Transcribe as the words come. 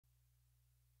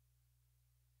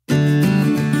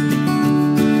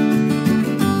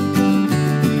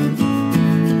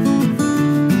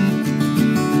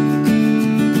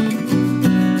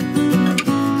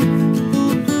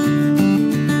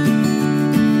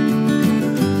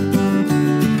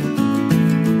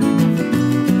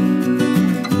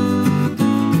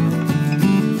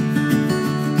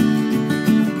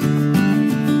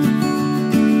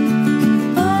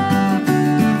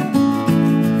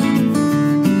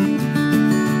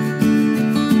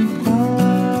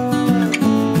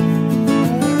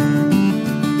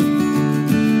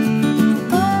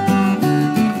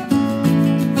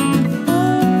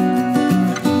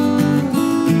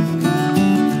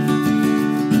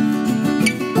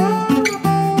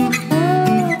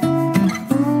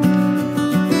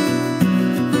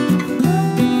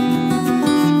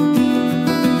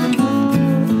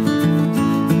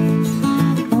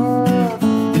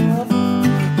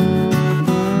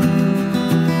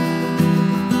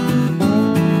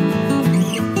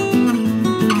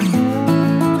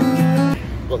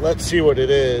Let's see what it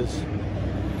is.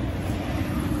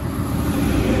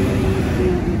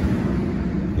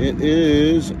 It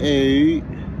is a,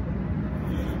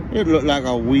 it looked like a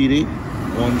Wheatie,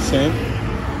 1 cent.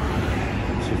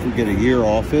 Let's see if we get a year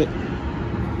off it.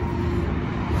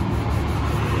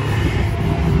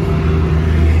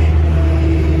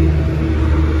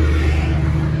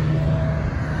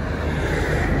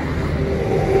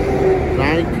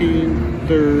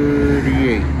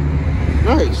 $19.38.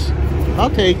 Nice. I'll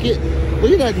take it.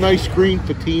 Look at that nice green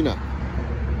patina.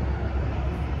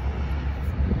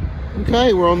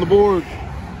 Okay, we're on the board.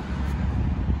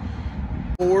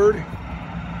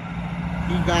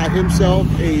 He got himself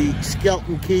a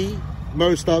skeleton key,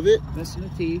 most of it. Missing the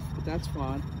teeth, but that's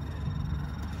fine.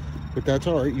 But that's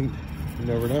all right. You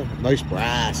never know. Nice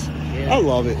brass. Yeah. I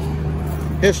love it.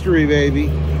 History,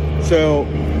 baby. So,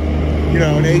 you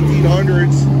know, in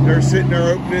 1800s, they're sitting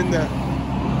there opening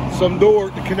some door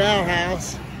at the Canal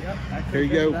house. Yep, there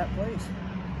you go. That place.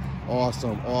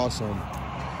 Awesome, awesome.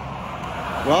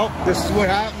 Well, this is what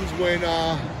happens when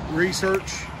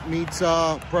research meets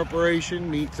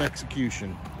preparation meets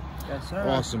execution. Yes, sir.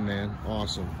 Awesome, man.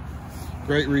 Awesome.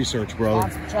 Great research, brother.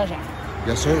 Awesome treasure.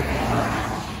 Yes, sir.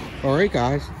 All right,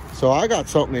 guys. So I got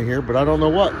something in here, but I don't know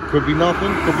what. Could be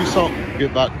nothing. Could be something.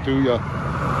 Get back to you.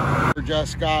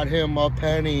 Just got him a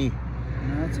penny.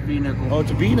 No, it's a B-nickel. Oh,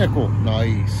 it's a B-nickel.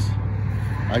 Nice.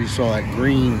 I just saw that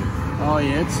green. Oh,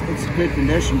 yeah. It's a good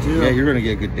condition, too. Yeah, you're going to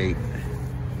get a good date.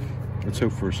 Let's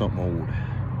hope for something old.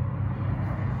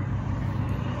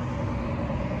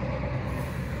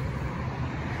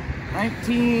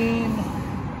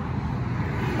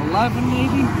 $1911,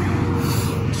 maybe?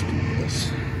 Let's do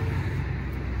this.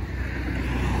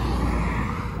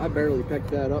 I barely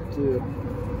picked that up, too.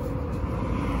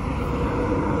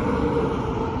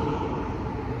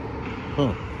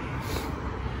 Huh.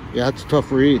 Yeah, it's a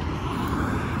tough read.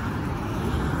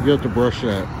 You have to brush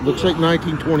that. Looks like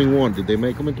 1921. Did they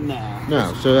make them into? No.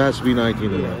 No, so it has to be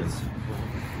 1911. Yes.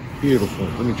 Beautiful.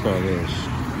 Let me try this.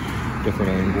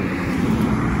 Different angle.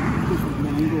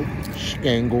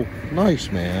 Angle.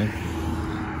 Nice, man.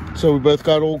 So we both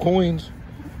got old coins.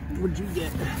 What'd you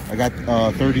get? I got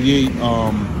 38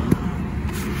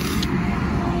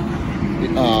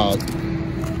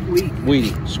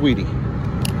 Wheatie, sweetie.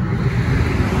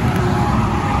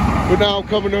 But now I'm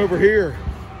coming over here.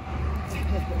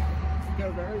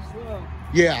 Go very slow.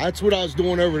 Yeah, that's what I was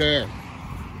doing over there. This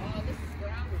is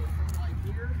gravel. Like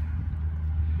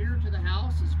here to the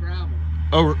house is gravel.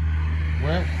 Over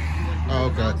where? Oh,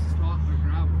 okay.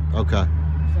 Okay.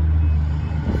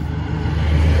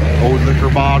 Old liquor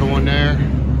bottle in there.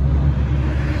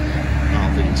 I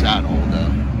don't think it's that old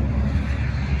though.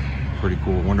 Pretty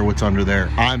cool. Wonder what's under there.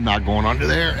 I'm not going under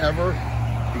there ever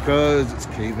because it's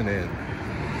caving in.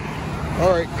 All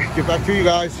right, get back to you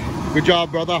guys. Good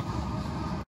job, brother.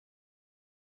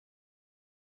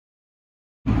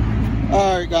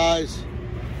 All right, guys.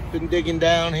 Been digging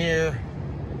down here.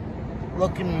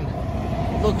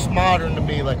 Looks modern to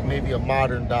me, like maybe a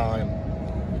modern dime.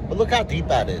 But look how deep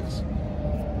that is.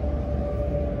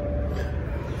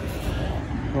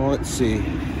 Well, let's see.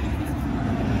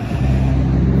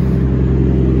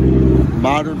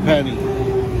 Modern penny.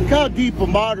 Look how deep a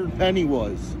modern penny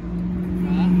was.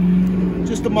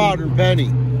 Just a modern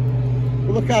penny.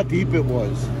 But look how deep it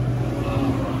was.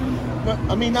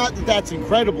 I mean, not that that's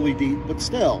incredibly deep, but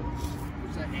still.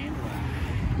 Where's that handle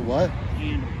at? The what?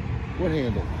 Handle. What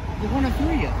handle? The one I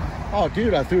threw you. Oh,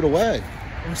 dude, I threw it away.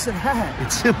 Where's it at?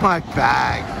 It's in my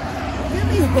bag. Give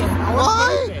me it.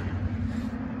 What?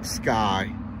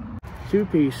 Sky.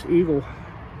 Two-piece eagle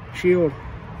shield.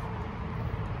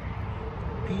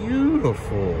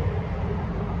 Beautiful.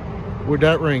 Where'd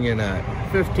that ring in at?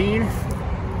 15. I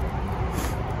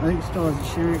think it still has a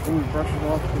shank when it brushes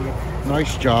off to it.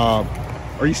 Nice job.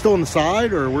 Are you still on the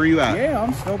side or where are you at? Yeah,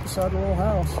 I'm still beside the little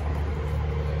house.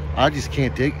 I just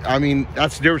can't take, I mean,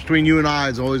 that's the difference between you and I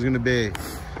is always going to be.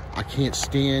 I can't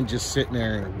stand just sitting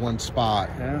there in one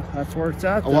spot. Yeah, that's where it's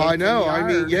at. Well, I know. I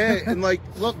mean, yeah. And like,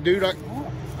 look, dude, I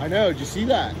know. Did you see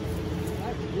that?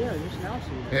 Yeah, just now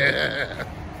see it. Yeah.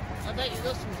 I bet you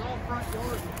this was all front yard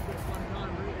at one time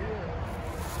right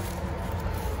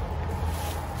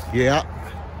here. Yeah.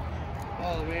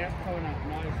 Oh, man, coming up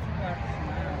nice.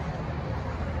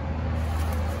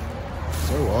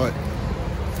 So what?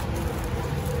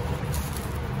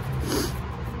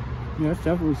 Yeah, it's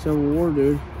definitely Civil War,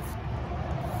 dude.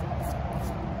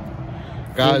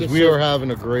 Guys, we are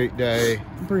having a great day.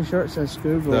 I'm pretty sure it says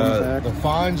Scooby on the back. The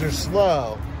finds are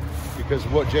slow because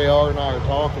of what JR and I are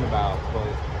talking about, but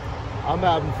I'm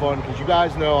having fun because you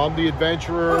guys know I'm the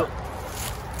adventurer.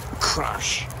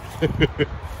 Crush.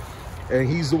 And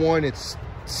he's the one that's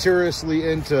seriously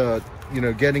into, you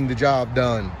know, getting the job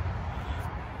done.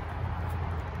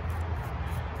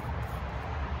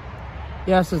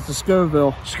 Yes, it's a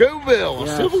Scoville. Scoville,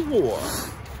 yes. a Civil War.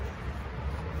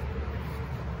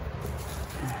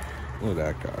 Look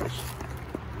at that, guys.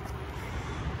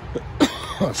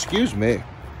 Excuse me.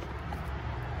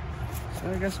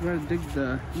 So I guess we gotta dig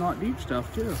the not deep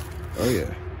stuff too. Oh yeah.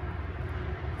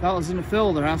 If that was in the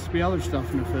fill, there has to be other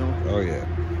stuff in the fill. Oh yeah.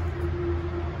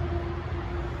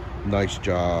 Nice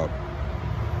job.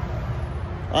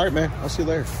 All right, man. I'll see you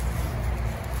later.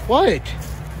 What?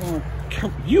 Oh,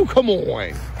 Come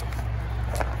on.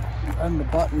 I'm the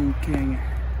button king.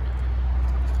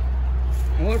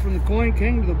 I went from the coin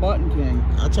king to the button king.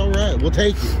 That's all right. We'll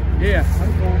take you. Yeah,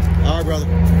 I'm going. All right, brother.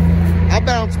 I'll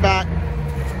bounce back.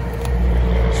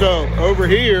 So over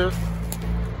here,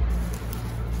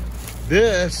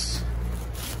 this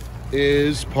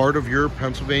is part of your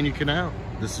Pennsylvania Canal.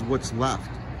 This is what's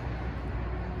left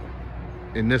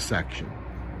in this section.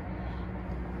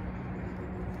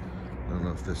 I don't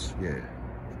know if this, yeah.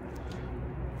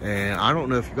 And I don't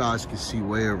know if you guys can see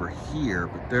way over here,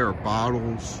 but there are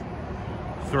bottles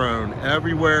thrown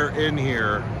everywhere in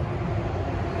here.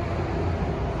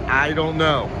 I don't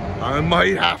know. I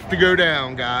might have to go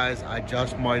down, guys. I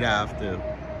just might have to.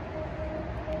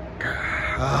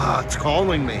 Ah, it's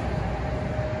calling me.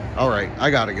 All right,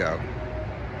 I gotta go.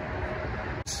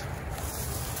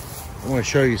 I want to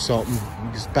show you something.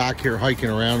 I'm just back here hiking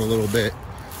around a little bit.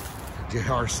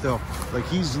 JR still, like,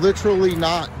 he's literally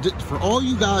not, for all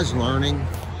you guys learning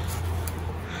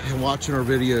and watching our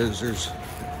videos, there's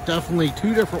definitely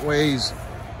two different ways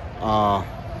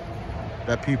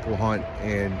that people hunt,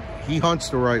 and he hunts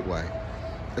the right way.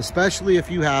 Especially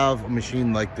if you have a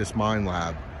machine like this Mine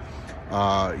Lab,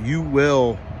 you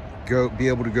will be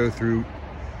able to go through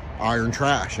iron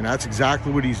trash, and that's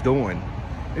exactly what he's doing.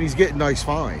 And he's getting nice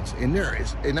finds, and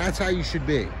that's how you should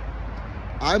be.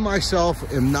 I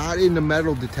myself am not into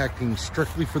metal detecting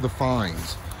strictly for the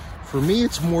finds. For me,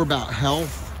 it's more about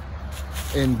health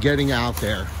and getting out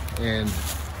there. And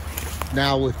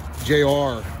now with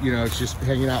JR, you know, it's just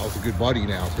hanging out with a good buddy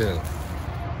now too.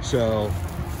 So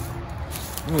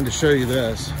I wanted to show you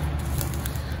this.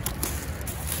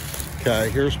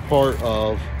 Okay, here's part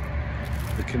of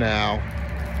the canal.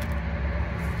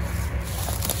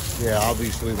 Yeah,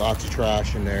 obviously lots of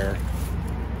trash in there.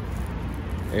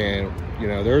 And, you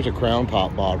know, there's a Crown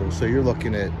Top bottle. So you're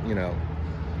looking at, you know,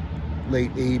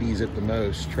 late 80s at the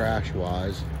most,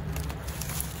 trash-wise.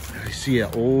 I see an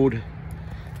old,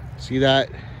 see that?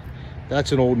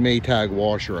 That's an old Maytag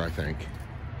washer, I think.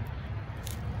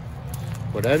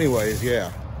 But anyways,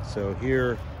 yeah. So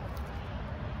here,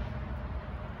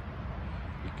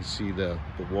 you can see the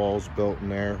walls built in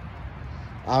there.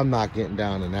 I'm not getting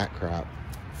down in that crap.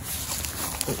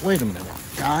 But wait a minute,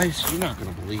 guys, you're not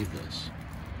gonna believe this.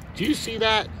 Do you see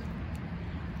that?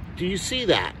 Do you see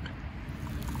that?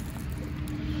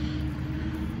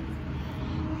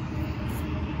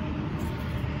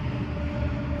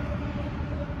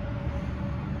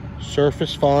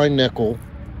 Surface fine nickel.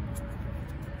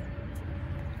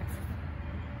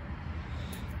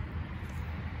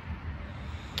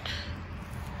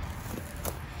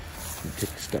 Let me take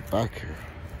a step back here.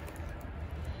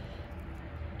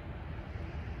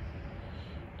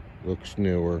 Looks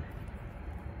newer.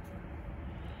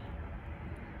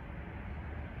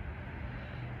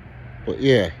 But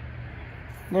yeah,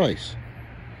 nice.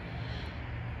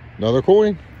 Another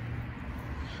coin.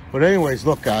 But anyways,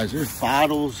 look guys, there's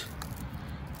bottles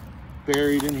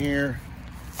buried in here.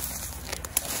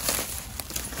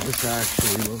 This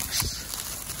actually looks,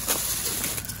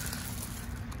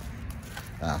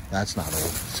 that's not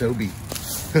old, Sobe.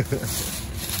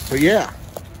 But yeah.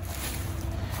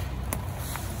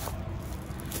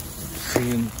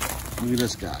 Look at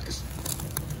this, guys.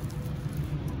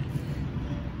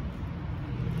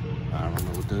 I don't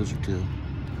know what those are to.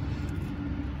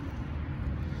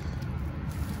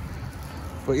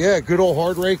 But yeah, good old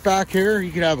hard rake back here.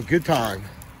 You can have a good time.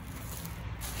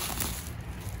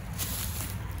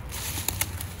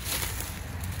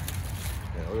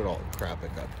 Yeah, look at all the crap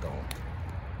it got going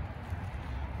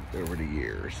over the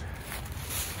years.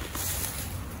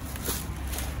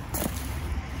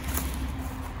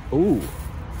 Ooh.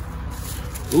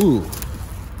 Ooh.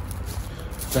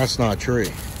 That's not a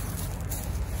tree.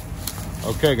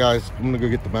 Okay, guys, I'm gonna go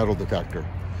get the metal detector.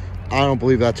 I don't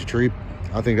believe that's a tree.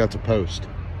 I think that's a post.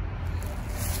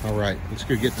 All right, let's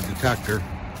go get the detector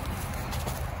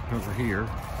over here.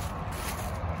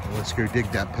 And let's go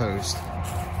dig that post.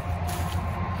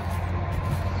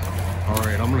 All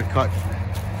right, I'm gonna cut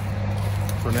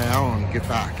for now and get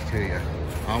back to you.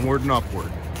 Onward and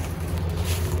upward.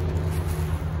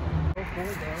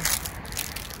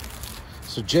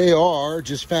 So JR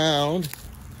just found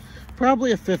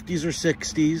probably a 50s or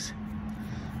 60s,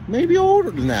 maybe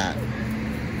older than that.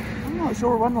 I'm not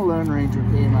sure when the Lone Ranger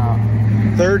came out.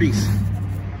 30s.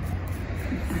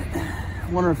 I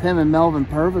wonder if him and Melvin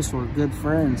Purvis were good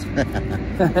friends. Look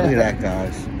at that,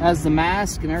 guys. Has the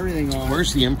mask and everything on.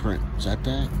 Where's the imprint? Is that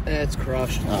that? It's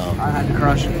crushed. Oh. I had to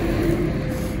crush it.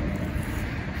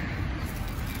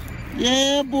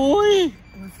 Yeah, boy.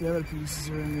 What's the other pieces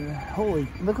are in there? Holy,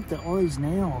 look at all these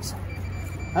nails.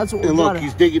 That's what we And look, gotta,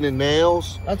 he's digging in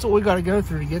nails. That's what we got to go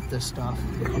through to get this stuff.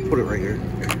 I'll put it right here.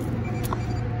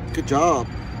 Good job.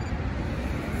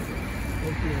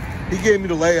 Thank you. He gave me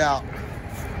the layout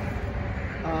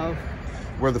Uh,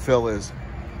 where the fill is.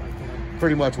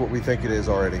 Pretty much what we think it is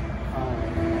already.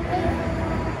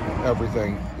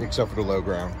 Everything except for the low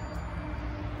ground.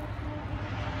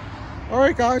 All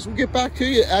right, guys, we'll get back to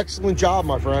you. Excellent job,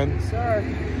 my friend.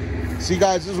 sorry. See,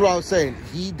 guys, this is what I was saying.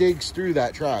 He digs through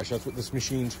that trash. That's what this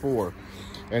machine's for.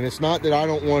 And it's not that I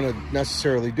don't want to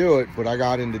necessarily do it, but I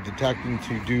got into detecting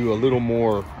to do a little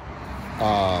more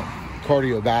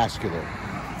cardiovascular.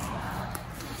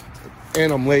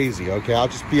 And I'm lazy, okay? I'll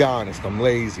just be honest. I'm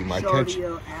lazy. My attention.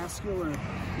 Cardiovascular.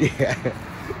 Yeah.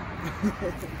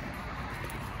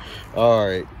 All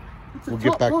right. We'll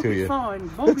get back to you.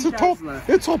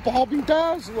 It's a Bobby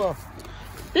Dazzler.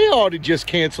 He ought to just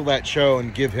cancel that show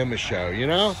and give him a show, you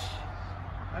know?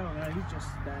 I don't know. He's just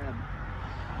bad.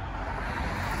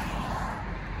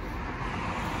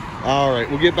 All right.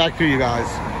 We'll get back to you guys.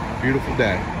 Beautiful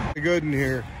day. Good in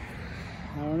here.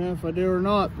 I don't know if I do or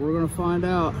not. We're going to find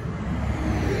out.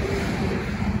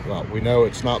 Well, we know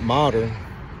it's not modern.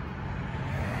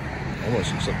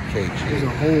 Almost looks like a cage. There's a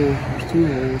hole. There's 2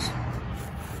 holes.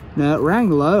 No, it rang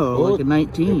low, Well, like a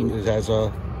 19. It has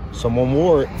someone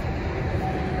wore it.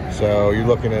 So you're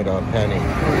looking at a penny.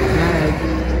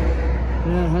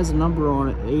 Yeah, it has a number on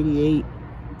it, 88.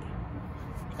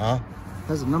 Huh? It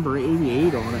has a number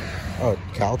 88 on it. Oh,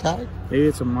 cow tag? Maybe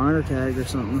it's a minor tag or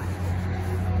something.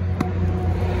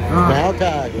 Cow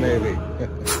tag, maybe.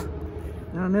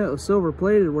 I don't know, it was silver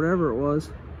plated, whatever it was.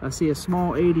 I see a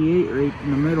small 88 right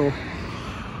in the middle,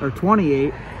 or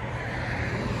 28.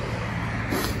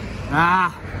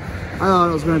 Ah, I thought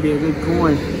it was going to be a good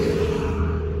coin.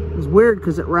 It was weird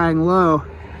because it rang low.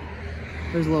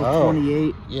 There's a little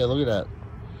 28. Yeah, look at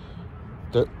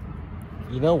that.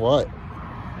 You know what?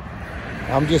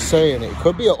 I'm just saying, it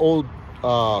could be an old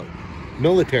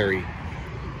military.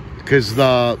 Because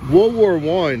the World War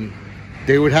I,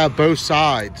 they would have both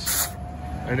sides.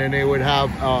 And then they would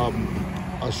have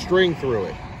a string through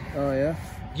it. Oh, yeah?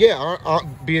 Yeah,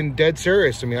 being dead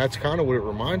serious. I mean, that's kind of what it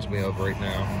reminds me of right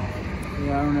now.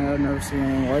 Yeah, I don't know. I've never seen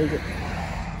anything like it.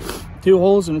 2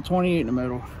 holes and a 28 in the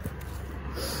middle.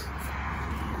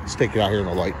 Let's take it out here in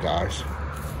the light, guys.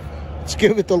 Let's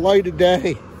give it the light of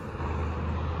day.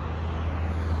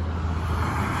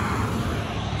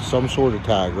 Some sort of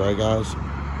tag, right, guys?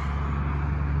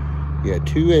 Yeah,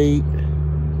 2-8.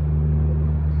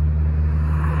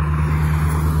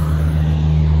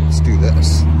 Let's do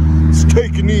this. Let's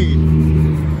take a knee.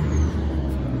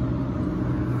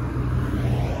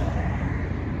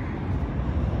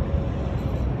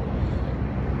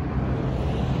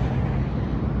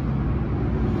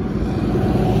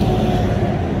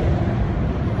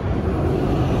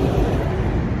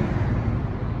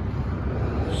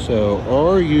 So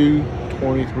RU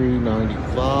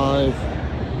 2395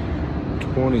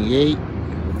 28.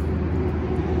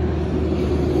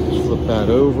 Let's flip that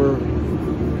over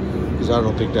because I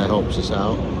don't think that helps us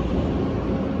out.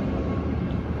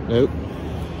 Nope.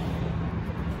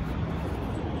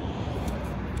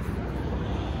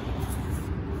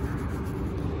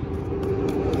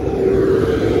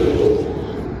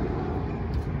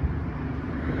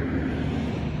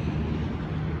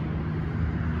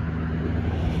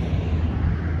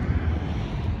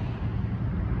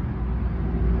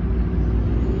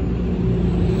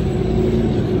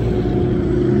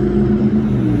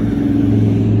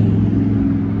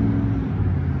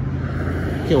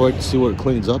 Can't wait to see what it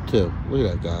cleans up to. Look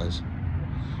at that, guys.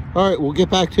 All right, we'll get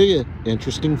back to you.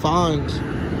 Interesting finds.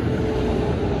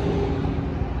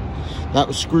 That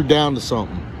was screwed down to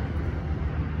something.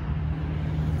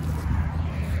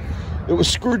 It was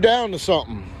screwed down to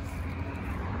something.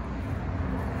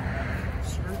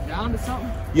 Screwed down to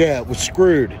something? Yeah, it was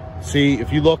screwed. See,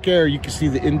 if you look there, you can see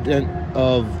the indent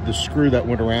of the screw that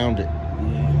went around it.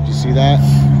 Did you see that?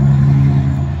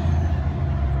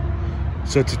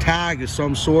 So it's a tag of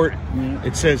some sort. Yeah.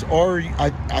 It says RU,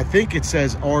 I think it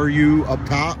says RU up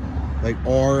top. like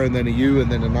R and then a U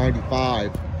and then a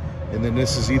 95. And then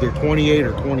this is either 28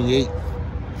 or 28.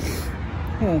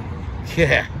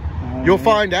 Yeah. You'll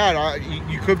find out.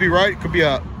 You could be right. It could be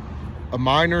a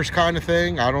miner's kind of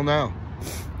thing. I don't know.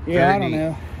 Yeah, I don't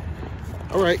know.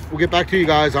 All right, we'll get back to you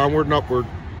guys. Onward and upward.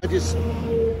 I just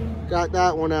got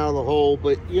that one out of the hole,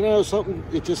 but you know something,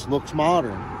 it just looks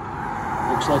modern.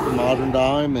 Looks like a modern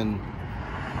dime, and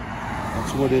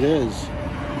that's what it is.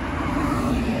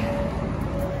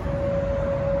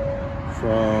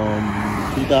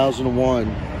 From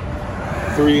 2001,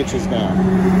 3 inches down.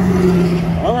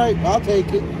 All right, I'll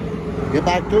take it. Get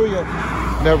back to you.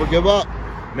 Never give up,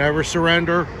 never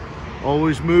surrender,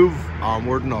 always move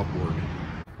onward and upward.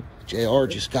 JR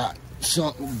just got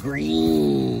something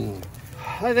green.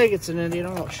 I think it's an Indian,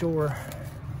 I'm not sure.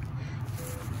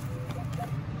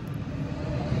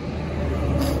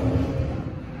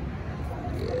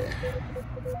 Yeah.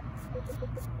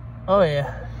 Oh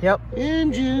yeah, yep.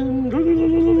 Engine.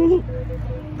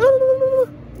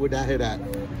 Where'd that hit at?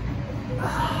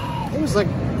 It was like,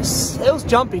 it was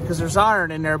jumpy because there's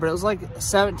iron in there, but it was like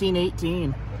 17,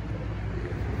 18.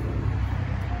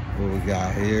 What we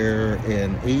got here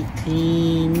in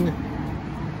 18? I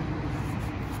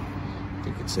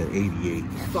think it said 88. I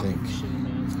think. Shit,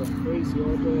 man, it's going crazy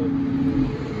all day.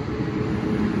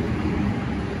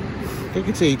 I think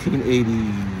it's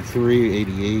 1883,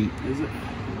 88. Is it?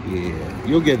 Yeah,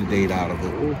 you'll get a date out of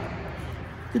it.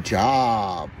 Good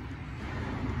job.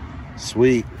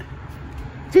 Sweet.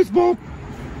 Fist bump.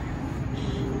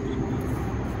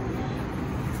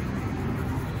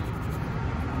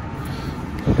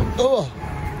 Oh.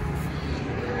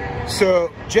 So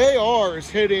JR is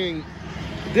hitting,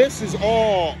 this is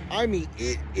all, I mean,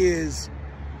 it is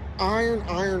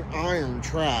iron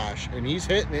trash, and he's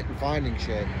hitting it and finding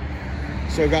shit.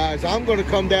 So guys, I'm going to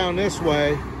come down this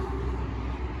way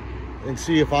and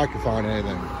see if I can find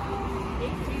anything.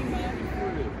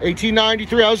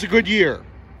 1893, that was a good year.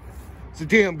 It's a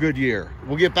damn good year.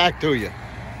 We'll get back to you.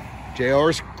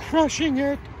 JR's crushing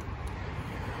it.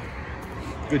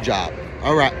 Good job.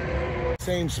 All right.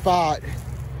 Same spot.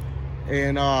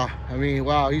 And, I mean,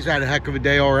 wow, he's had a heck of a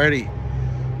day already.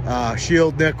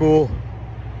 Shield nickel.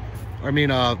 I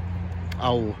mean, a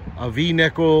V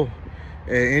nickel,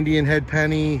 an Indian head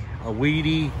penny, a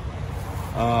weedy.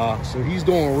 So he's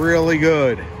doing really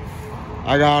good.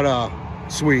 I got a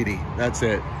sweetie. That's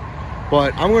it.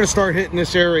 But I'm going to start hitting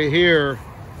this area here.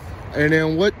 And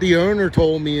then what the owner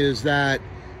told me is that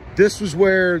this was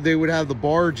where they would have the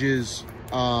barges,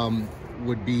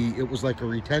 would be, it was like a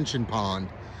retention pond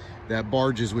that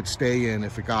barges would stay in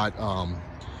if it got,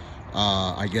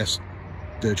 I guess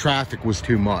the traffic was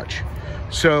too much.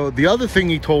 So the other thing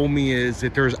he told me is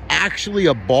that there's actually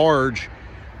a barge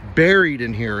buried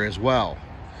in here as well.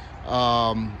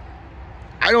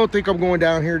 I don't think I'm going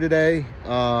down here today.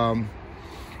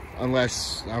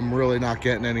 Unless I'm really not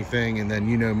getting anything, and then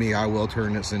you know me, I will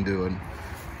turn this into an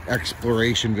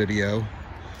exploration video.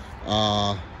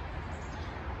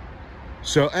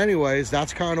 So anyways,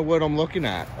 that's kind of what I'm looking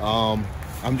at.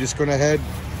 I'm just gonna head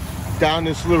down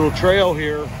this little trail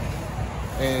here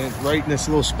and right in this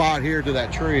little spot here to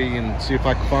that tree and see if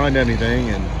I can find anything.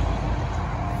 And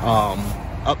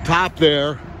up top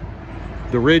there,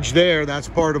 the ridge there, that's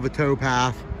part of a tow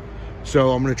path.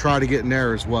 So I'm gonna try to get in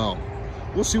there as well.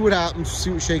 We'll see what happens, see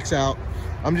what shakes out.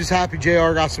 I'm just happy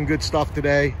JR got some good stuff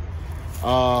today.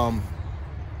 And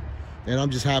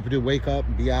I'm just happy to wake up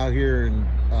and be out here and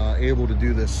able to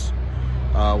do this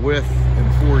with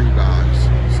and for you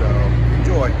guys. So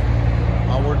enjoy.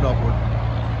 Onward and upward.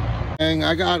 And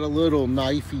I got a little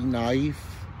knifey knife.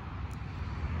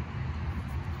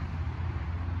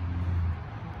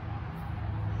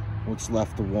 What's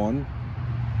left of one.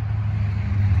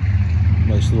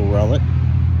 Nice little relic.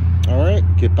 All right,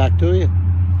 get back to you.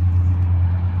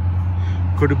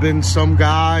 Could have been some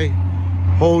guy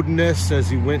holding this as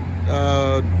he went,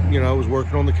 you know, was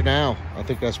working on the canal. I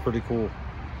think that's pretty cool.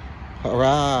 All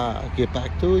right, get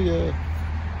back to you.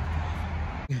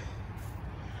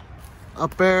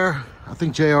 Up there, I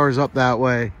think JR is up that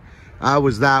way. I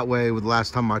was that way with the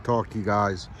last time I talked to you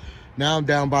guys. Now I'm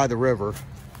down by the river.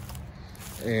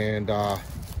 And got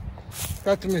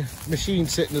the machine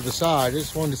sitting to the side. I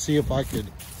just wanted to see if I could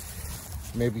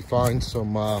maybe find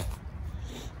some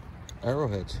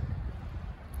arrowheads.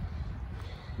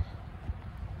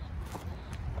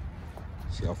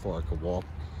 See how far I could walk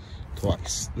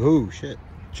twice. Oh shit,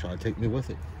 try to take me with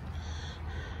it.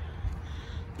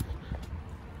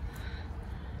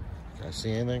 Guys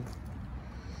see anything?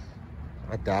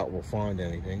 I doubt we'll find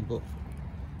anything, but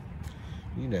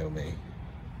you know me.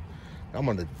 I'm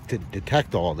gonna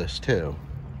detect all this too.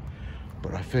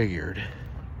 but I figured,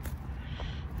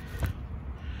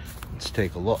 let's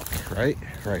take a look, right?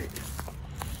 Right.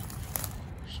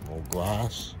 Some old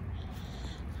glass.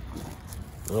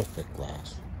 Real thick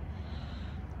glass.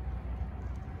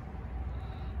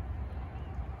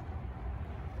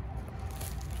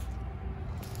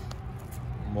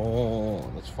 Come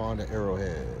on, let's find an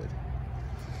arrowhead.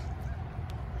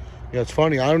 Yeah, it's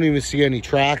funny, I don't even see any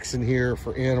tracks in here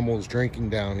for animals drinking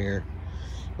down here.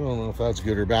 I don't know if that's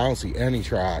good or bad. I don't see any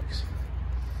tracks.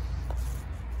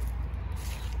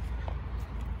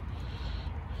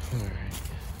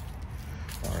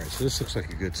 All right, so this looks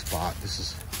like a good spot. This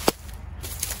is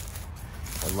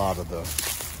a lot of the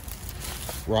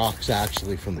rocks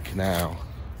actually from the canal.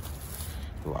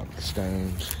 A lot of the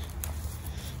stones.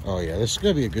 Oh yeah, this is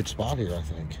gonna be a good spot here, I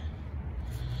think.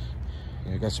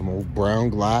 Yeah, got some old brown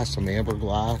glass, some amber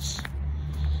glass.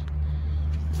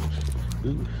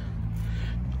 Ooh.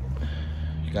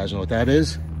 You guys know what that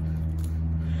is?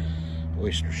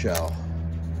 Oyster shell.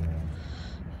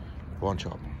 Bunch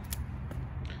of them.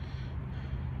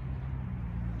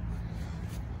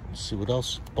 Let's see what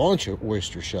else. Bunch of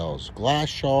oyster shells. Glass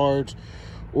shards,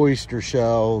 oyster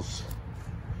shells.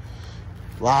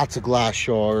 Lots of glass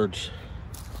shards.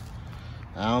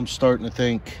 I'm starting to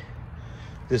think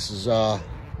this is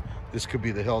this could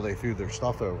be the hill they threw their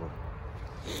stuff over.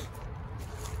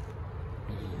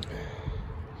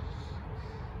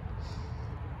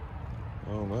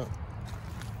 I don't know.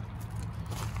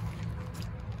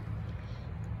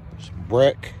 Some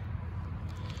brick.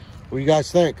 What do you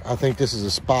guys think? I think this is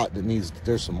a spot that needs,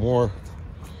 there's some more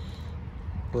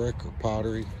brick or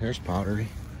pottery. There's pottery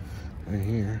right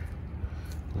here.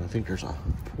 And I think there's a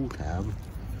pool tab.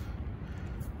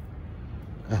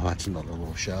 Oh, that's another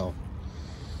little shell.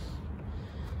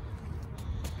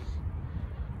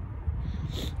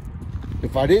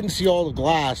 If I didn't see all the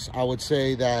glass, I would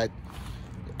say that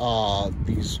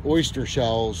these oyster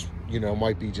shells, you know,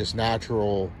 might be just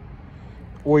natural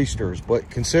oysters. But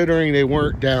considering they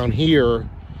weren't down here,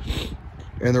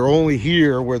 and they're only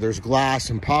here where there's glass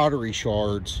and pottery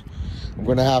shards, I'm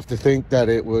gonna have to think that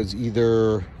it was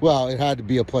either, well, it had to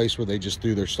be a place where they just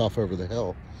threw their stuff over the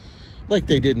hill, like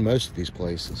they did in most of these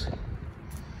places.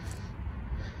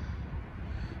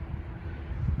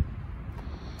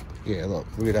 Yeah, look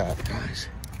at that, guys.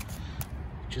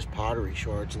 Just pottery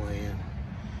shards laying.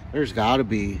 There's gotta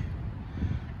be,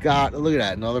 look at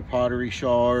that, another pottery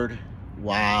shard.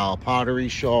 Wow, pottery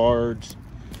shards.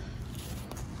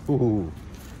 Ooh.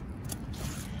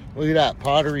 Look at that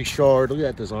pottery shard. Look at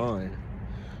that design.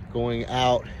 Going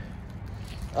out.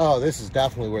 Oh, this is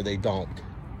definitely where they dumped.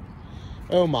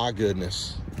 Oh my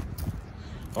goodness.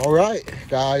 All right,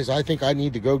 guys, I think I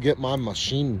need to go get my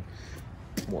machine.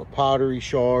 More pottery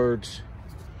shards.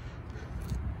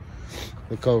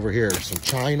 Look over here, some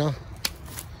china.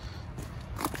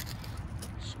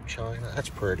 Some china, that's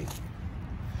pretty.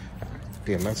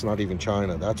 Damn, that's not even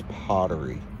china, that's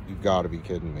pottery. You gotta be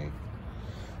kidding me.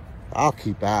 I'll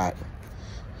keep that.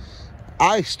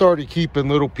 I started keeping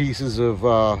little pieces of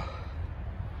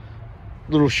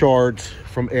little shards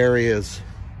from areas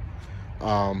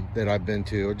that I've been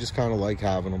to. I just kind of like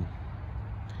having them.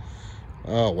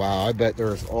 Oh wow, I bet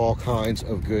there's all kinds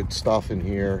of good stuff in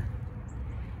here.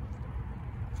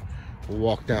 We'll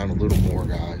walk down a little more,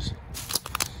 guys.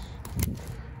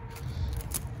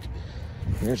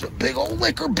 There's a big old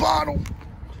liquor bottle.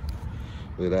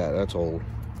 Look at that, that's old.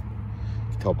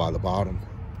 You can tell by the bottom.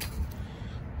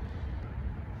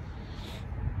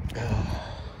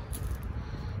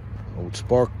 Old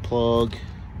spark plug.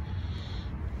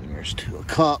 And there's a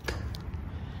cup.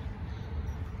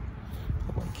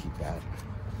 I want to keep that.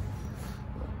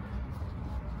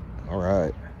 All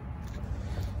right.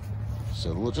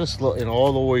 So we'll just look in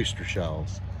all the oyster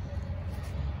shells.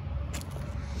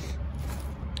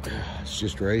 It's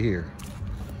just right here.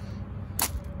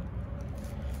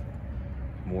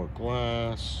 More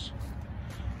glass.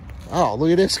 Oh,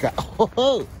 look at this guy.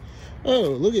 Oh,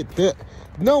 look at that.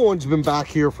 No one's been back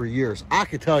here for years. I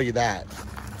could tell you that.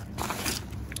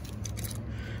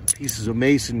 Pieces of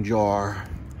mason jar.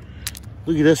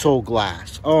 Look at this old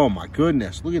glass. Oh my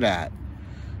goodness, look at that.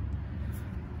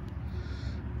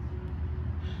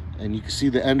 And you can see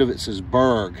the end of it says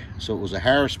Berg, so it was a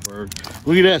Harrisburg.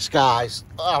 Look at this, guys.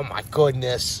 Oh my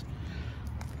goodness.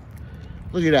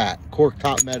 Look at that, cork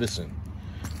top medicine.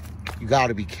 You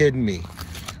gotta be kidding me.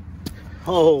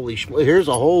 Holy shit, here's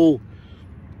a whole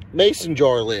mason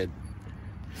jar lid.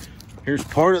 Here's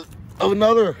part of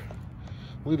another.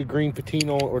 Look at the green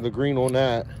patina, or the green on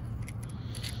that.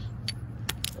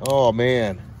 Oh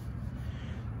man.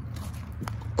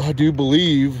 I do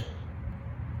believe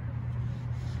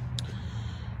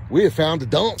We have found a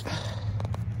dump.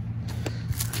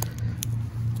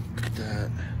 Look at that.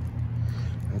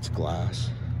 That's glass.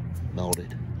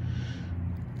 Melted.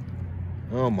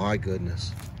 Oh my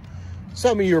goodness.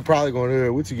 Some of you are probably going,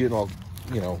 oh, what's he getting all,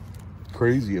 you know,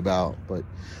 crazy about? But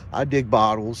I dig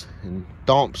bottles, and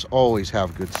dumps always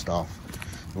have good stuff.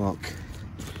 Look,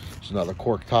 there's another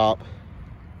cork top.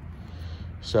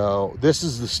 So this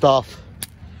is the stuff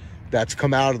that's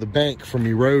come out of the bank from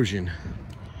erosion.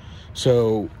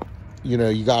 So, you know,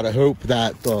 you got to hope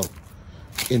that the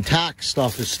intact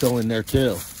stuff is still in there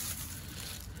too.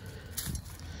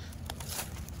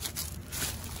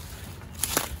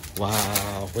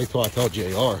 Wow, wait till I tell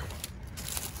JR.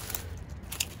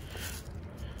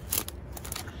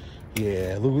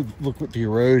 Yeah, look what the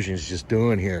erosion is just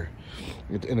doing here.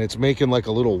 And it's making like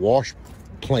a little wash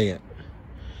plant.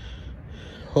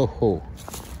 Ho ho.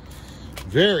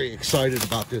 Very excited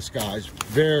about this, guys.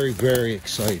 Very, very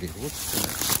excited. What's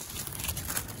this?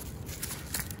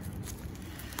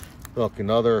 Look,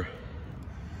 that'd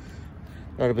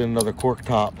have been another cork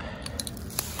top.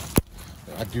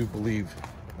 I do believe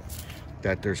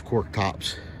that there's cork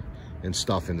tops and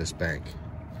stuff in this bank.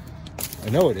 I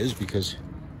know it is because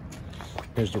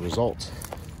here's the results.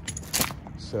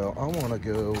 So I want to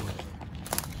go over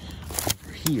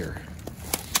here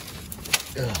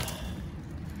to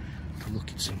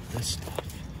look at some of this stuff.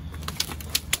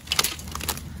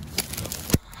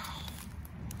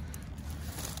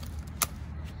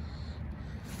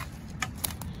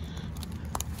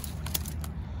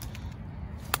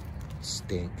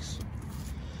 Stinks.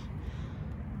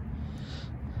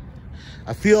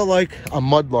 I feel like I'm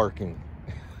mudlarking.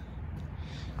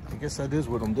 I guess that is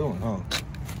what I'm doing, huh?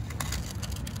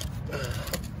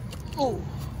 Oh,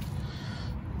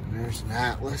 there's an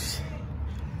Atlas.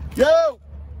 Yo!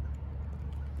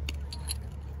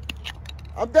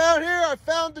 I'm down here. I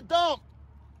found the dump.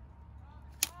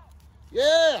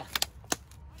 Yeah.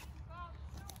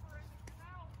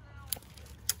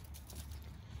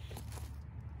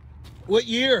 What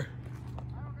year?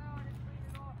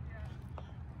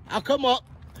 I'll come up.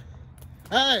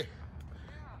 Hey.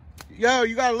 Yo,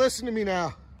 you gotta listen to me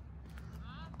now.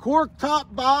 Cork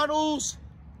top bottles.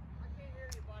 I can't hear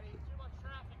you, buddy. Too much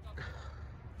traffic up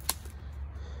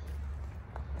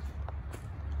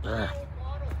there.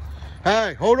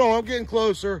 Hey, hold on. I'm getting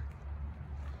closer.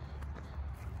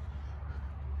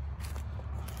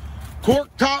 Cork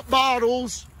top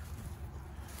bottles.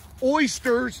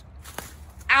 Oysters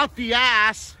out the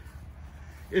ass.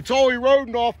 It's all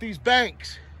eroding off these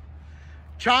banks.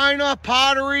 China,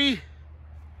 pottery.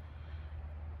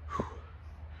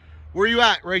 Where you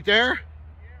at? Right there?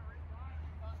 Yeah, right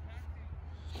by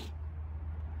it.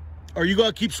 Are you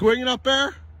gonna keep swinging up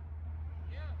there?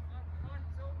 Yeah, I'm finding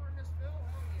silver in this fill.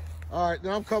 Hell yeah. All right,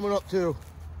 then I'm coming up too.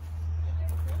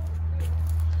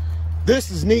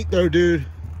 This is neat though, dude.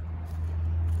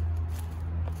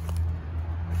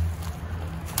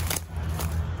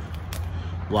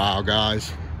 Wow,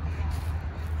 guys.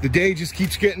 The day just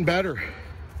keeps getting better.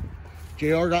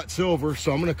 JR got silver,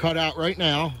 so I'm gonna cut out right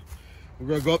now. We're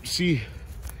gonna go up to see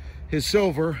his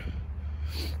silver.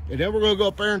 And then we're gonna go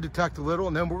up there and detect a little,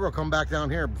 and then we're gonna come back down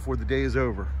here before the day is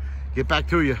over. Get back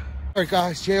to you. All right,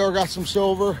 guys, JR got some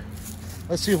silver.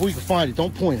 Let's see if we can find it.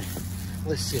 Don't point it.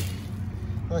 Let's see.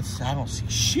 Let's see. I don't see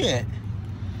shit.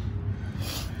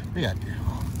 Yeah, dude.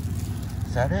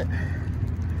 Is that it?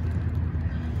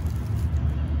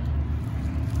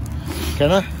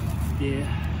 Can I? Yeah.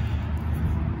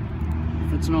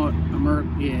 If it's not a merc,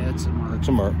 yeah, it's a merc. It's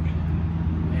a merc.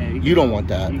 Yeah, You don't want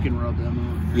that. You can rub them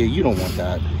on. Yeah, you don't want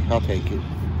that. I'll take it.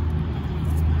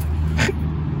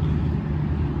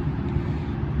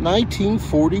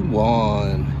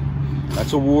 1941.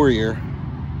 That's a warrior.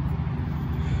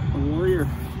 A warrior.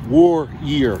 War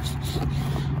years.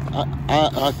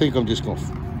 I think I'm just gonna.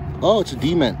 Oh, it's a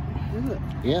D-mint. Is it?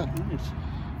 Yeah. Nice.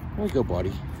 There you go,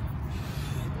 buddy.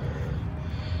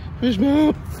 Here's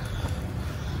me.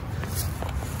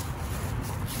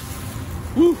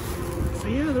 Woo. So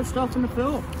yeah, there's stuff in the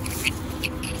fill.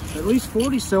 At least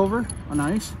 40 silver. Oh,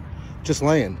 nice. Just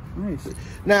laying. Nice.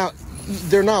 Now,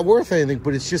 they're not worth anything,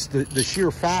 but it's just the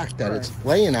sheer fact that it's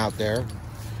laying out there.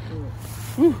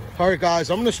 Whew. All right, guys,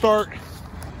 I'm gonna start.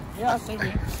 Yeah, same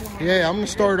here. Yeah, I'm gonna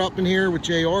start up in here with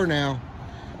JR now.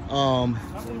 Not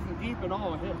moving deep at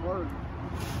all. It hit hard.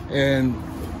 And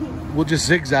we'll just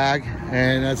zigzag.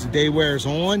 And as the day wears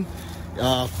on,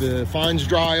 if the fines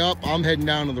dry up, I'm heading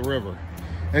down to the river.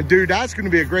 And dude, that's gonna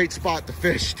be a great spot to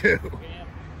fish too. Yeah.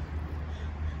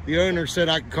 The owner said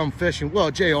I could come fishing. Well,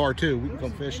 JR too. We can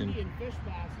come fishing. Indian fish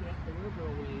basket up the river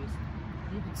a ways.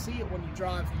 You can see it when you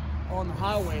drive on the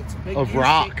highway. It's a big of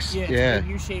rocks. Yeah, it's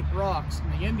big U-shaped rocks.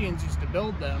 And the Indians used to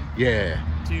build them. Yeah.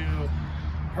 To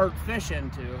herd fish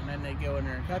into, and then they go in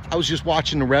there and catch them. I was just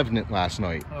watching The Revenant last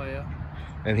night. Oh yeah.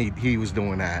 And he was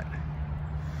doing that.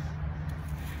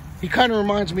 He kind of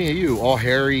reminds me of you, all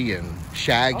hairy and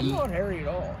shaggy. I'm not hairy at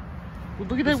all. Well,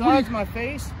 look at that. Besides my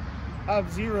face, I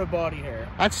have zero body hair.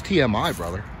 That's TMI,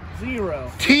 brother.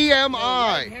 Zero. TMI.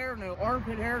 No leg hair, no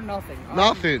armpit hair, nothing.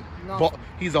 Nothing.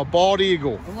 He's a bald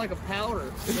eagle. I'm like a powder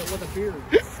with a beard.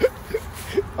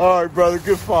 All right, brother.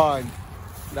 Good find.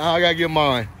 Now I gotta get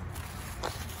mine.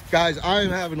 Guys, I'm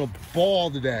having a ball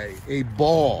today. A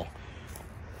ball.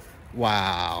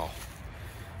 Wow.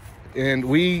 And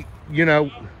we, you know,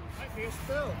 might be a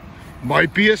spill.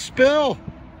 Might be a spill.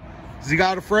 Has he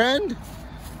got a friend?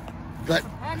 Well,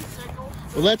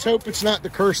 let's hope it's not the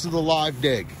curse of the live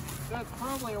dig. That's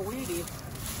probably a weedy.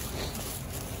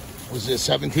 Was it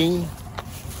 17?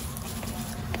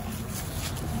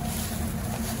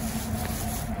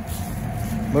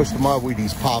 Most of my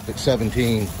Wheaties pop at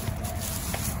 17.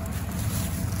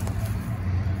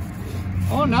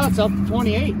 Oh, now it's up to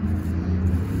 28.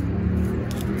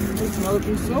 There's another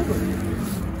piece of silver.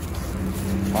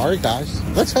 All right, guys.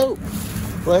 Let's hope.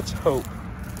 Let's hope.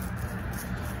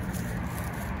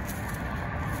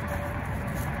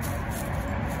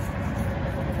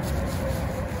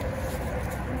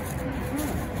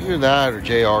 Either that or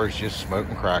JR is just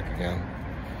smoking crack again.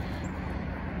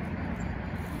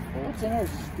 What's in our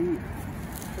steep?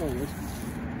 Oh, whiskey.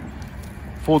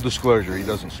 Full disclosure, he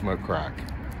doesn't smoke crack.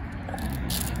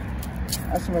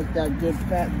 I smoke that good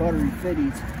fat buttery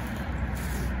fitties.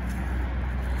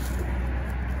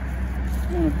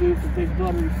 You want to do the big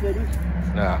buttery fitties?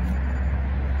 Yeah.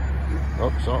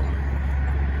 Oh, something.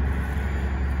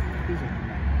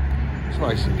 It's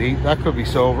nice and deep. That could be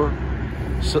silver.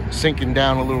 Sinking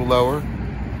down a little lower.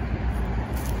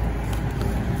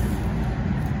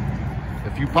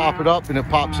 If you pop it up and it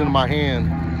pops into my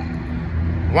hand.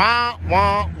 Wah,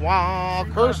 wah, wah.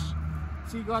 Curse.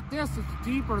 So you got this, it's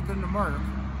deeper than the Merc.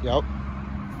 Yep.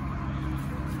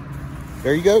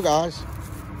 There you go, guys.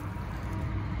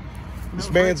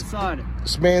 This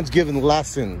man's giving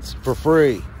lessons for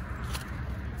free.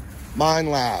 Mind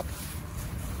Lab.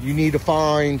 You need to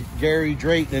find Gary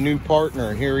Drayton a new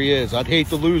partner, and here he is. I'd hate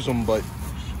to lose him, but...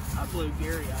 I blew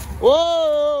Gary out.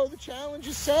 Whoa! The challenge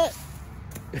is set.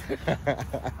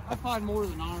 I find more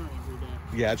than iron every day.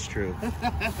 Yeah, that's true.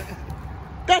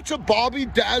 That's a Bobby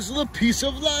Dazzler piece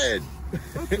of lead.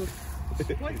 That's a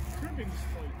spike cribbing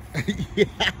spike. Yeah,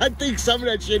 I think some of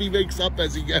that shit he makes up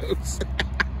as he goes.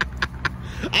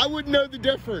 I wouldn't know the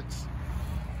difference.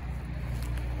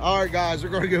 All right, guys, we're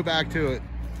going to go back to it.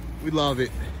 We love it.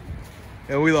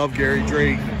 And we love Gary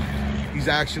Drayton. He's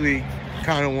actually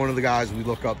kind of one of the guys we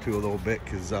look up to a little bit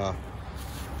because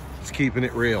he's keeping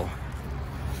it real.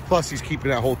 Plus, he's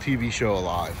keeping that whole TV show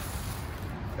alive.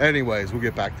 Anyways, we'll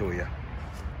get back to you.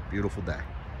 Beautiful day.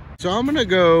 So I'm going to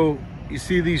go, you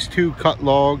see these two cut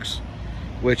logs,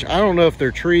 which I don't know if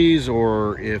they're trees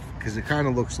or if, because it kind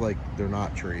of looks like they're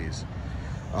not trees.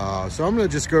 So I'm going to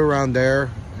just go around there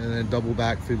and then double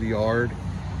back through the yard.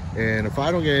 And if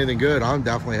I don't get anything good, I'm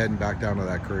definitely heading back down to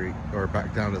that creek or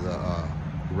back down to the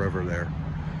river there.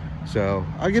 So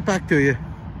I'll get back to you.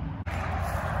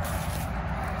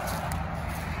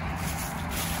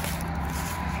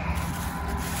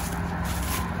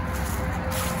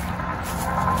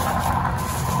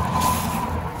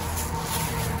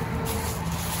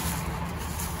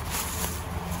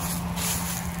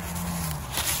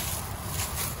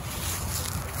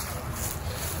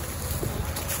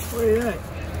 Where are you at?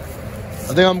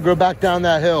 I think I'm gonna go back down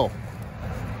that hill.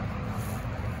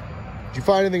 Did you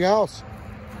find anything else?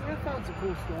 I found some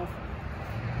cool stuff.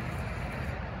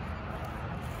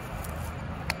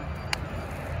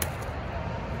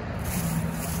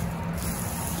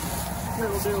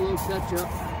 We'll do a little catch up.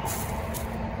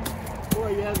 Boy,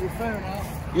 you have your phone out.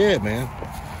 Yeah, man.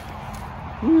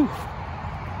 Whew.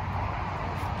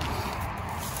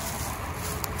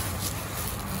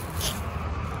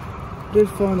 Did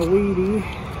find a weedy.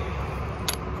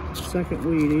 Second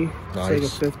weedy. Nice.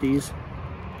 It's like a 50s.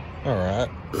 All right.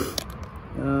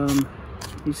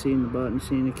 You seen the button, you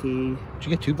seen the key. Did you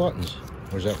get two buttons?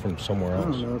 Or is that from somewhere else? I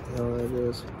don't know what the hell that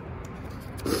is.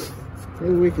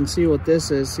 Maybe we can see what this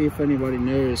is, see if anybody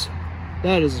knows.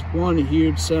 That is one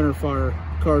huge centerfire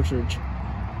cartridge.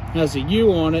 It has a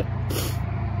U on it.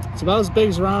 It's about as big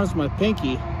as around as my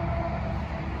pinky.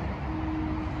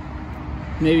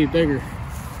 Maybe bigger.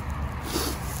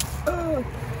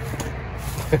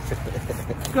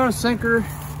 It's got a sinker.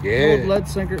 Yeah. Old lead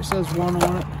sinker. It says 1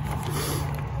 on it.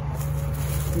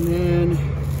 And then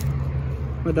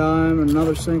my dime, and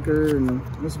another sinker, and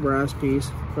this brass piece.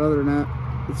 But other than that,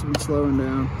 it's been slowing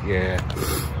down. Yeah.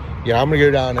 Yeah, I'm gonna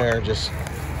go down there and just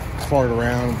fart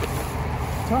around.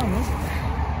 What time is it?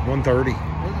 1:30.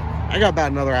 I got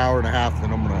about another hour and a half,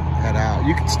 then I'm gonna head out.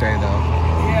 You can stay though.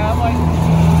 Yeah,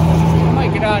 I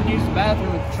might get out and use the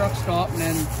bathroom at the truck stop, and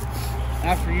then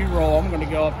after you roll, I'm gonna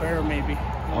go up there maybe.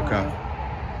 Okay.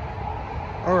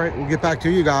 All right, we'll get back to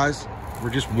you guys. We're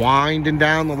just winding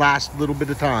down the last little bit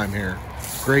of time here.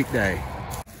 Great day.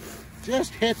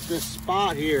 Just hit this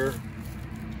spot here,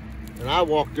 and I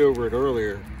walked over it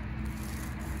earlier.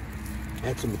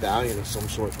 That's a medallion of some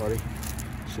sort, buddy.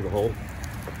 See the hole?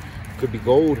 Could be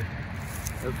gold.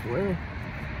 That's weird.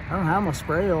 I don't have my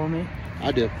spray on me.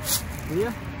 I do. Do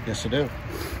you? Yes, I do.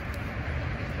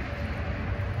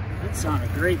 That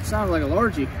sounded great. Sounded like a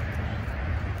largie.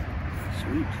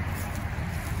 Sweet.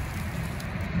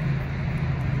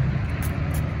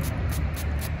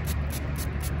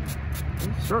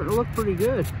 It's starting to look pretty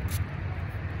good.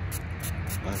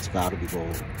 That's gotta be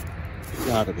gold.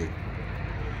 Gotta be.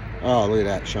 Oh, look at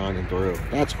that shining through.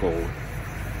 That's gold.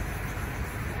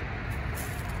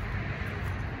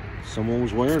 Someone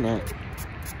was wearing that.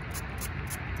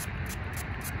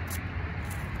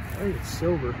 I think it's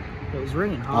silver. It was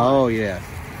ringing hot. Oh, yeah.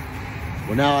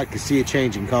 Well, now I can see it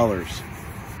changing colors.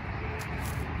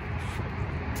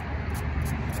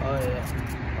 Oh, yeah.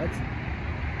 That's...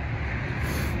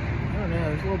 I don't know.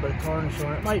 There's a little bit of tarnish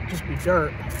on it. It might just be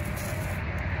dirt.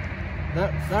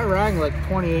 That rang like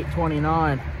 28,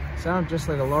 29. Sounds just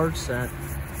like a large cent.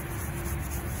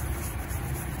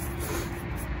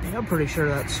 Yeah, I'm pretty sure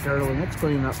that's sterling. It's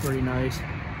cleaning up pretty nice.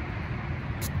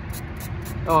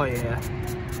 Oh yeah,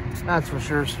 that's for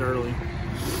sure sterling.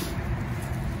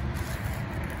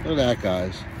 Look at that,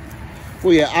 guys.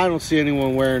 Well, yeah, I don't see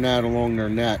anyone wearing that along their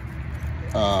neck.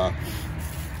 I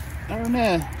don't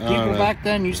know. People back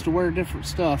then used to wear different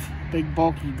stuff. Big,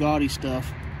 bulky, gaudy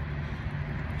stuff.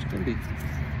 It's gonna be...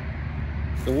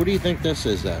 So what do you think this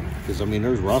is then? Because, I mean,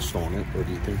 there's rust on it. Or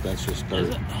do you think that's just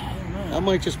dirt? I don't know. That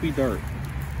might just be dirt.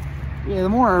 Yeah, the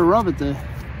more I rub it, the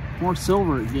more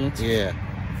silver it gets. Yeah.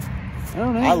 I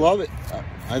don't know. I love it.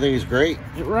 I think it's great.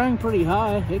 It rang pretty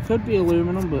high. It could be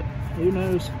aluminum, but who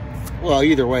knows? Well,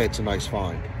 either way, it's a nice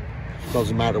find.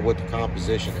 Doesn't matter what the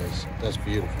composition is. That's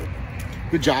beautiful.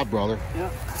 Good job, brother.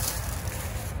 Yep.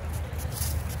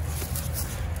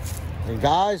 And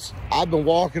guys, I've been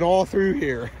walking all through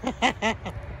here.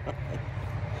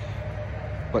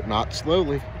 But not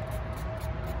slowly.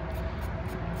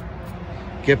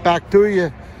 Get back to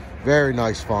you. Very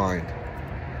nice find.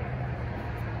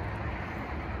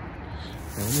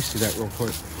 Now, let me see that real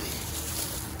quick.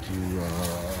 Do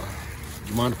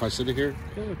you mind if I sit here?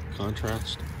 Good.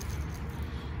 Contrast.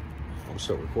 I'm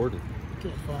still recording.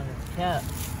 Can't find a cat.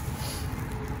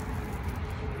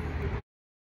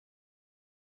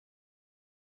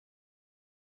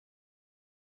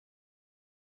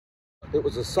 It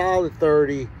was a solid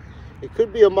 30. It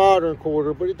could be a modern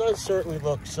quarter, but it does certainly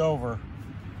look silver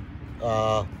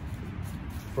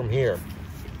from here.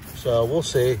 So we'll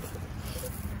see.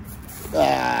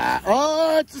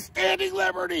 Oh, it's a Standing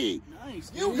Liberty. Nice.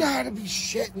 Dude. You gotta be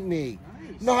shitting me.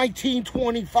 Nice.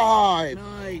 1925.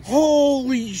 Nice.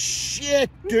 Holy shit,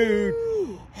 dude.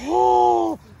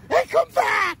 Oh, hey, come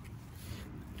back.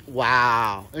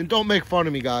 Wow. And don't make fun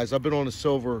of me, guys. I've been on a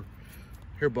silver.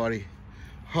 Here, buddy.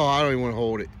 Oh, I don't even want to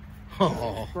hold it.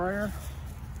 Oh. Sprayer.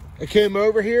 I came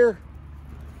over here.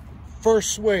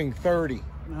 First swing, 30.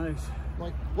 Nice.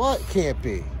 Like, what? Can't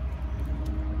be.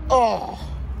 Oh.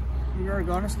 You already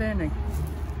got a standing.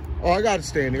 Oh, I got a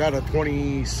standing. I got a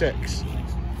 26.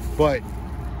 But.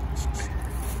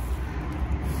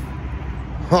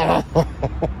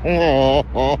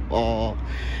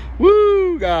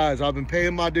 Woo, guys. I've been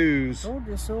paying my dues. Told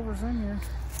you silver's in here.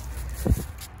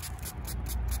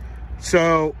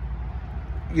 So,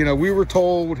 you know, we were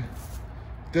told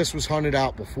this was hunted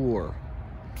out before.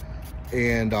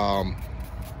 And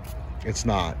it's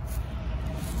not.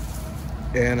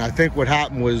 And I think what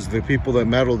happened was the people that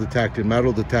metal detected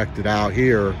out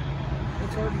here.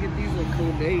 It's hard to get these with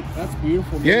cool date. That's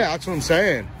beautiful. Dude. Yeah, that's what I'm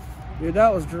saying. Dude,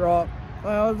 that was dropped.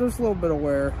 Well, there's a little bit of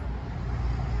wear.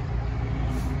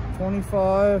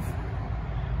 25.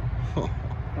 I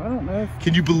don't know.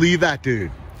 Can you believe that,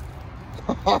 dude?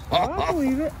 I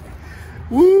believe it.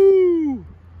 Woo!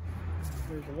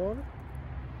 There's the water.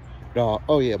 No,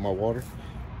 oh yeah, my water.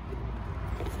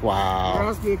 Wow. There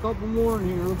has to be a couple more in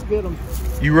here. Let's get them.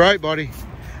 You right, buddy.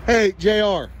 Hey,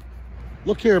 JR,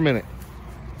 look here a minute.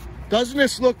 Doesn't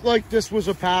this look like this was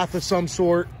a path of some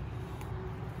sort?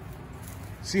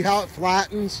 See how it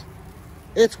flattens?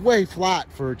 It's way flat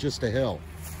for just a hill.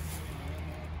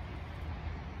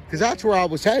 Because that's where I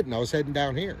was heading. I was heading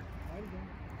down here.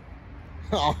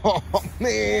 Oh,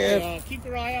 man. Hey, keep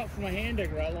your eye out for my hand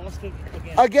digger. I lost it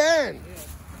again. Again? Yeah.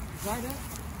 Try that?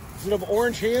 Does it have an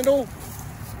orange handle?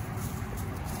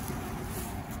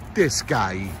 This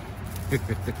guy.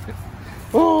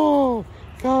 Oh,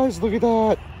 guys, look at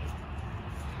that.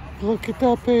 Look at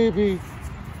that baby.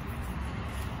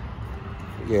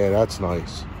 Yeah, that's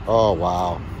nice. Oh,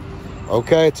 wow.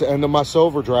 Okay, it's the end of my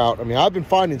silver drought. I mean, I've been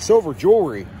finding silver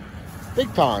jewelry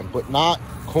big time, but not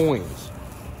coins.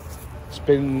 It's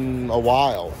been a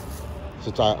while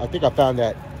since I think I found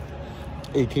that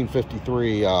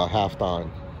 1853 half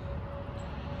dime.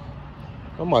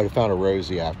 I might have found a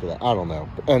Rosie after that. I don't know.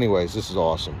 But anyways, this is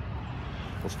awesome.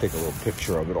 Let's take a little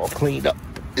picture of it all cleaned up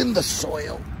in the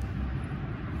soil.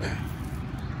 All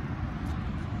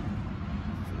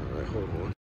right, hold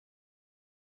on.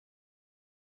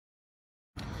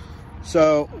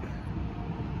 So,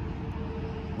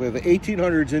 we have an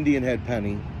 1800s Indian head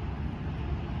penny.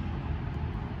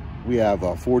 We have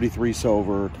a 43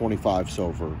 silver, 25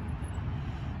 silver.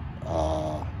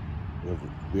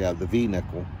 We have the V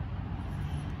nickel.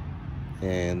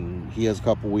 And he has a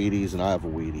couple Wheaties and I have a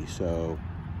Wheatie. So,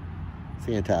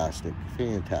 fantastic,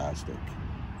 fantastic.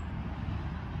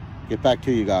 Get back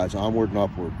to you guys, onward and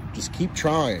upward. Just keep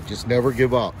trying, just never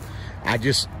give up. I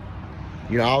just,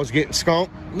 you know, I was getting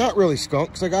skunked. Not really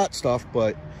skunked because I got stuff,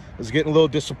 but I was getting a little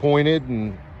disappointed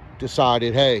and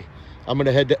decided, hey, I'm going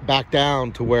to head back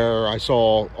down to where I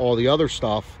saw all the other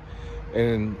stuff.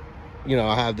 And, you know,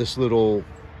 I have this little,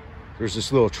 there's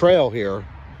this little trail here.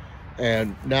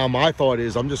 And now my thought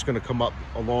is I'm just going to come up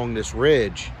along this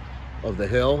ridge of the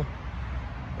hill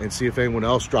and see if anyone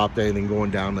else dropped anything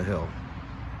going down the hill.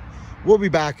 We'll be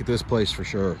back at this place for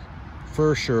sure.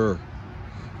 For sure.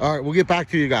 All right, we'll get back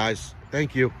to you guys.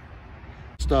 Thank you.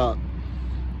 Just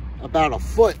about a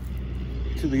foot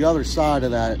to the other side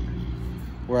of that,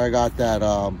 where I got that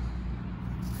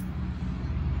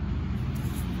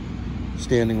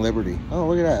Standing Liberty. Oh,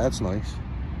 look at that. That's nice.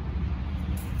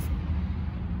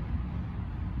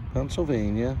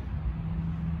 Pennsylvania.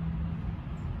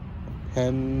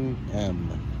 Pen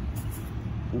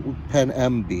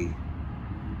MB.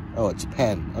 Oh, it's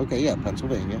Penn. Okay, yeah,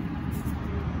 Pennsylvania.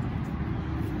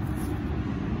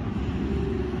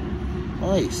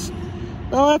 Nice.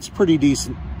 Well, that's a pretty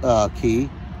decent key.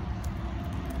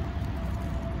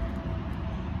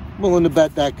 I'm willing to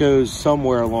bet that goes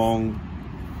somewhere along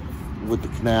with the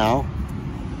canal.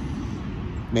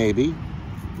 Maybe.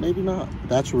 Maybe not.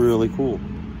 That's really cool.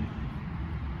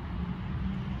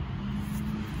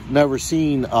 Never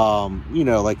seen, you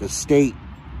know, like a state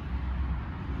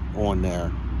on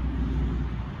there.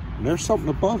 And there's something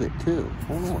above it, too.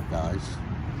 Hold on, guys.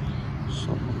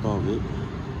 Something above it.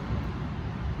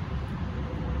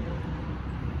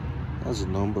 That's a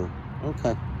number.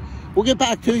 Okay. We'll get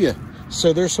back to you.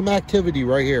 So there's some activity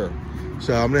right here.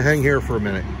 So I'm going to hang here for a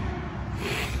minute.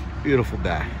 Beautiful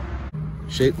day.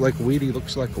 Shaped like a Wheatie.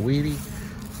 Looks like a Wheatie.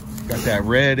 Got that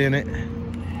red in it.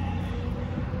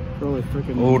 Probably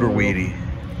freaking older Memorial. Wheatie.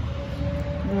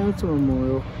 Yeah, it's a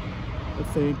Memorial, I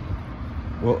think.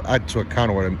 Well, that's what kind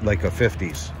of what I'm, like a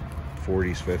 50s,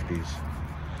 40s, 50s.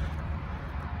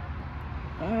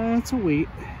 It's a wheat.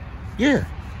 Yeah.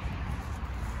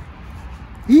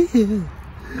 Yeah.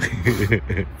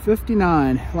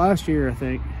 59 last year, I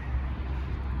think.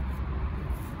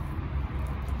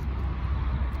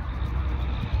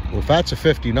 Well, if that's a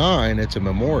 59, it's a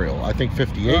Memorial. I think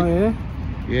 58. Oh, yeah?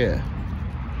 Yeah.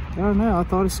 I don't know. I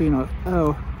thought I seen a...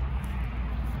 Oh.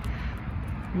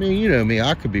 I mean, you know me.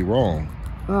 I could be wrong.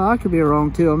 I could be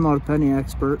wrong, too. I'm not a penny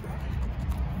expert.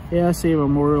 Yeah, I see a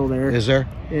Memorial there. Is there?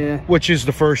 Yeah. Which is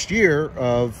the first year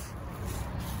of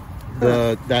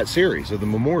that series, of the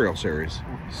Memorial series.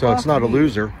 So it's not a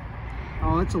loser.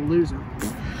 Oh, it's a loser.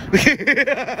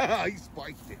 He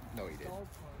spiked it. No, he didn't.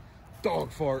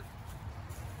 Dog fart.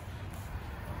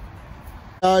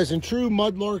 Guys, in true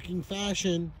mudlarking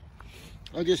fashion,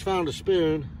 I just found a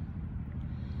spoon.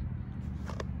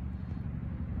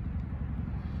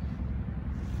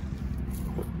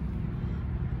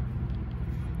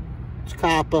 It's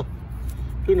copper.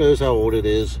 Who knows how old it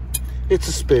is? It's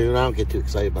a spoon. I don't get too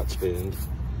excited about spoons.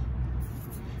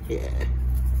 Yeah.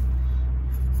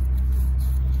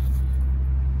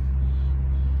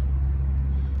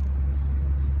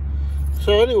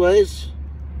 So anyways,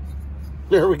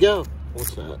 there we go.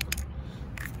 What's that?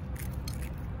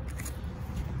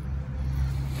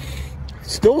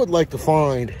 Still would like to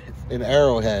find an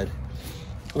arrowhead,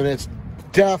 and it's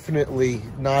definitely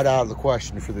not out of the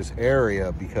question for this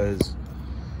area because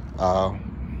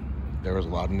there was a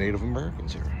lot of Native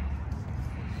Americans here.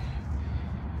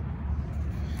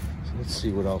 Let's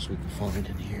see what else we can find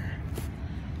in here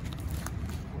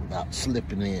without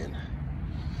slipping in.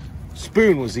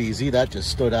 Spoon was easy. That just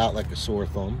stood out like a sore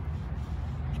thumb.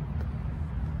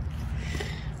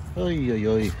 Oy, oy,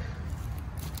 oy.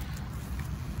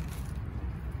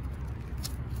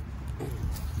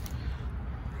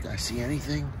 Did I see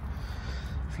anything?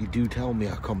 If you do, tell me.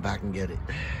 I'll come back and get it.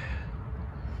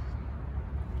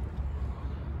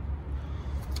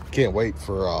 Can't wait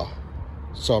for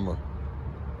summer.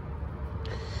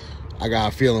 I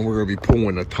got a feeling we're going to be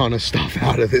pulling a ton of stuff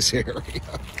out of this area.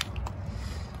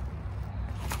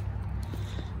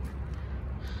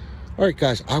 All right,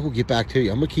 guys, I will get back to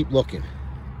you. I'm going to keep looking.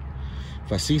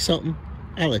 If I see something,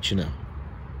 I'll let you know.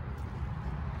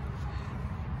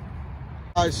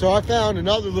 All right, so I found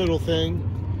another little thing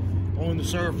on the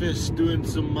surface doing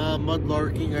some mud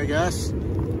larking, I guess.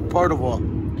 Part of a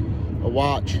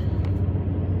watch.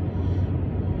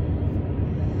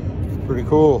 Pretty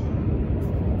cool.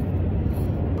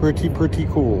 Pretty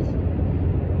cool.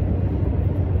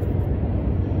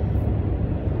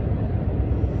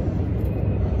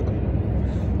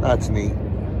 That's neat.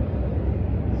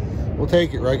 We'll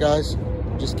take it, right, guys?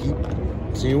 Just keep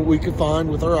seeing what we can find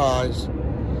with our eyes.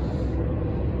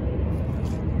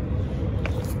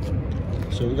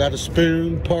 So we got a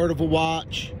spoon, part of a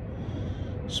watch,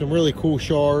 some really cool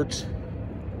shards.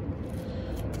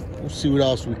 We'll see what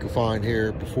else we can find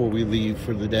here before we leave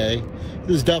for the day.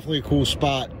 This is definitely a cool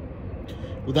spot.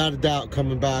 Without a doubt,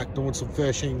 coming back, doing some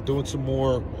fishing, doing some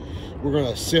more. We're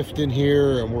gonna sift in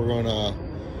here and we're gonna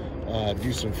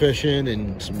do some fishing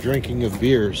and some drinking of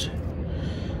beers.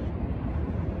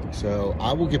 So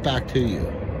I will get back to you.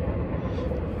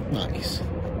 Nice.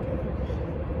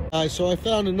 So I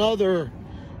found another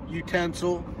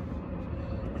utensil.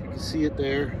 You can see it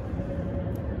there.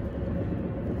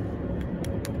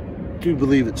 I do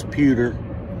believe it's pewter.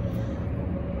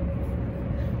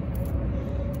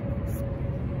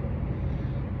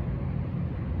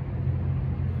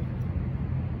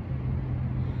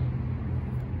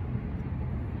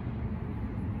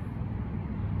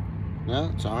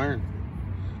 No, it's iron.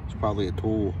 It's probably a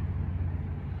tool.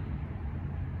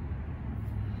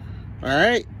 All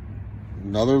right,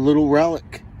 another little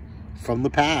relic from the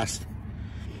past.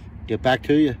 Get back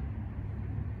to you.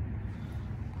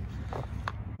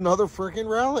 Another freaking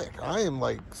relic. I am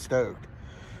like stoked.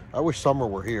 I wish summer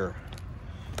were here.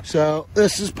 So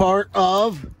this is part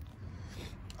of,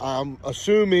 I'm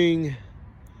assuming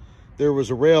there was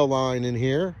a rail line in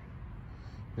here.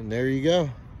 And there you go.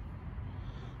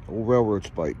 Old railroad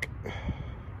spike.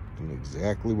 And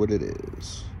exactly what it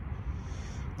is.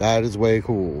 That is way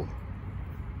cool.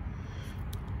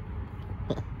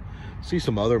 See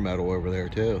some other metal over there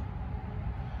too.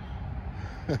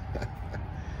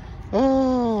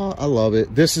 Oh, I love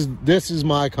it. This is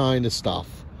my kind of stuff.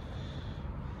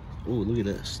 Oh, look at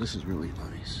this. This is really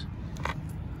nice.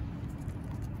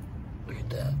 Look at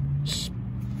that.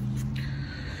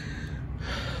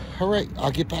 All right,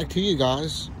 I'll get back to you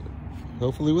guys.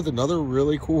 Hopefully with another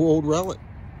really cool old relic.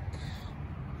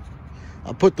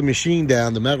 I'll put the machine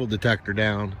down, the metal detector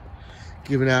down,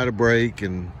 giving out a break,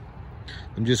 and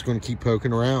I'm just going to keep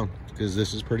poking around because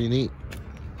this is pretty neat.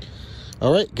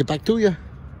 All right, get back to you.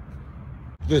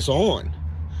 This on.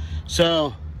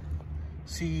 So,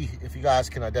 see if you guys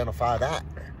can identify that.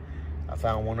 I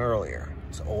found one earlier.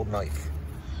 It's an old knife,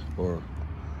 or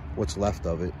what's left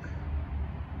of it.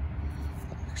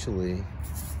 Actually,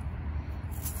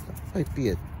 that might be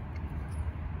a,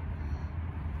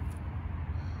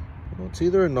 well, it's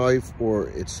either a knife or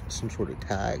it's some sort of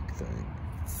tag thing.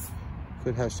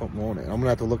 Could have something on it. I'm gonna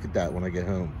have to look at that when I get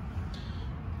home.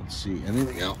 Let's see,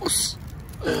 anything else?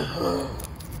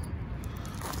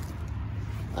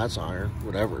 That's iron,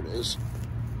 whatever it is.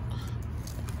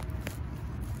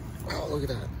 Oh, look at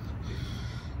that.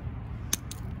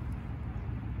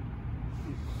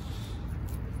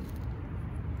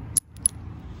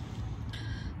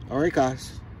 All right,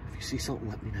 guys. If you see something,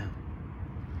 let me know.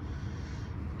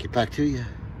 Get back to you.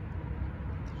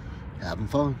 Having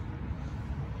fun.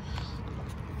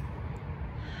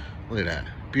 Look at that.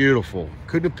 Beautiful.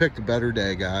 Couldn't have picked a better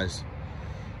day, guys.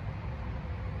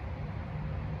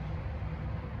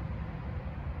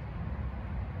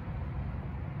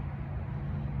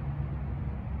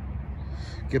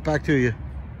 Get back to you.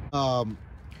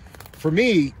 For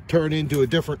me, turn into a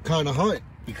different kind of hunt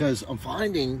because I'm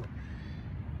finding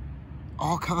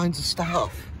all kinds of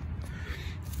stuff.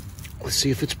 Let's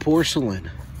see if it's porcelain.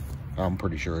 I'm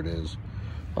pretty sure it is.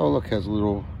 Oh, look, has a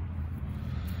little,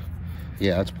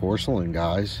 yeah, it's porcelain,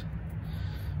 guys.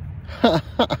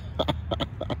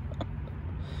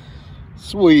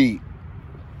 Sweet.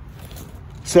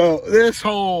 So this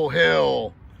whole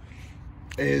hill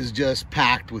is just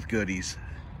packed with goodies.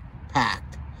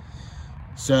 Packed.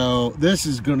 So this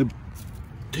is gonna,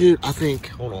 dude, I think,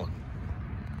 hold on.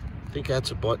 I think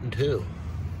that's a button too.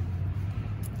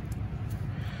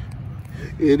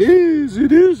 It is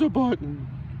a button.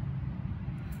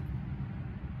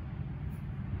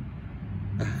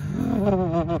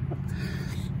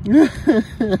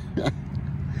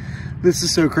 This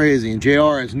is so crazy, and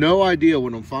JR has no idea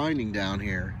what I'm finding down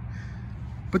here.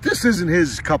 But this isn't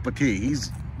his cup of tea.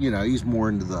 He's, you know, he's more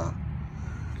into the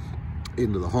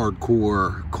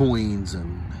hardcore coins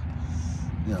and,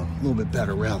 you know, a little bit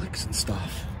better relics and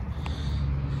stuff.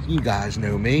 You guys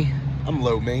know me. I'm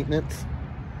low maintenance.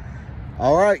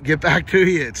 All right, get back to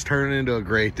you. It's turning into a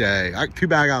great day. Too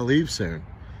bad I gotta leave soon.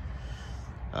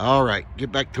 All right,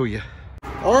 get back to you.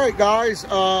 All right, guys,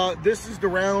 this is the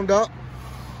roundup.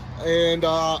 And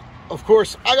of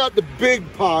course, I got the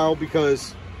big pile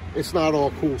because it's not all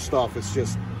cool stuff. It's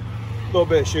just a little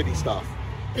bit of shitty stuff,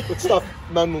 but stuff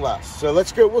nonetheless. So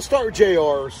let's go. We'll start with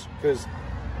JR's because,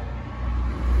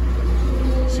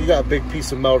 so you got a big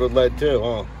piece of melted lead too,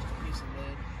 huh?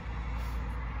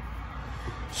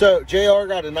 So JR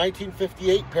got a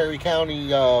 1958 Perry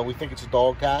County, we think it's a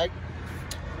dog tag.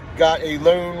 Got a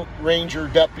Lone Ranger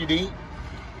deputy,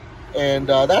 and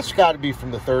that's got to be from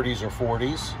the 30s or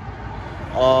 40s.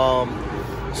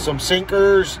 Some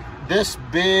sinkers, this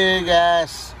big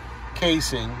ass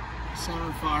casing.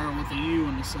 Center fire with a U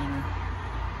in the center.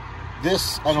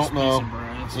 This, I don't know.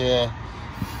 Yeah.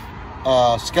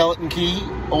 Skeleton key,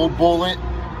 old bullet.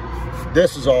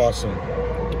 This is awesome.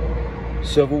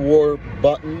 Civil War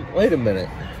button. Wait a minute.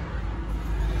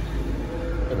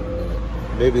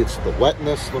 Maybe it's the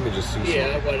wetness. Let me just see.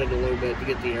 Yeah, I wetted a little bit to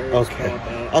get the arrows okay. pop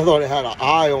out. I thought it had an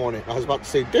eye on it. I was about to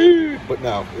say, dude, but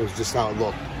no, it was just how it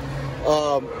looked.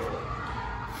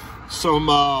 Some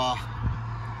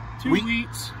 2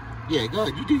 wheats. Yeah, go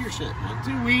ahead. You do your shit, man.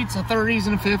 2 wheats, the 30s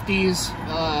and the 50s.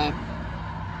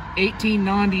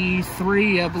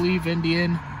 1893, I believe,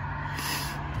 Indian.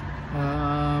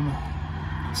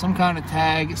 Some kind of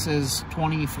tag. It says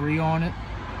 23 on it.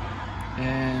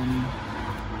 And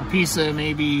a piece of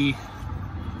maybe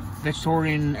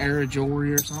Victorian era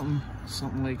jewelry or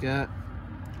something like that.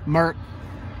 Merc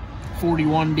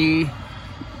 41D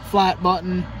flat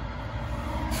button.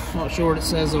 Not sure what it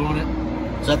says on it.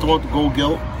 Is that the one with the gold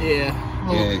gilt? Yeah.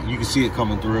 Yeah, you can see it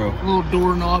coming through. A little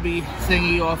doorknobby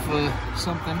thingy off of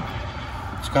something.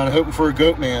 Just kind of hoping for a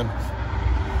goat man.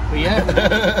 But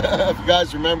yeah. If you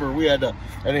guys remember, we had a,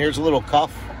 and here's a little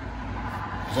cuff.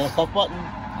 Is that a cuff button?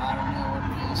 I don't know what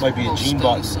it is. Might be a jean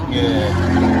button. Something.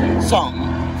 Yeah. Something.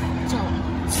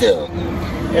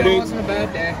 Yeah, it wasn't a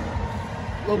bad day.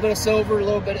 A little bit of silver, a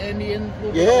little bit of Indian, a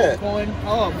little bit of coin.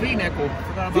 Oh, V-nickel.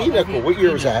 V-nickel. What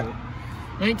year was that?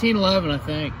 1911, I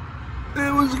think.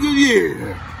 It was a good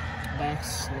year.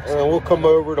 And we'll come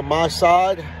over to my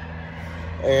side.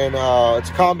 And it's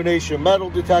a combination of metal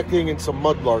detecting and some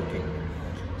mudlarking.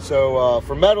 So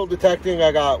for metal detecting,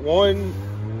 I got one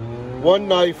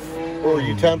knife or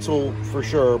utensil for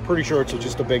sure. Pretty sure it's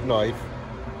just a big knife.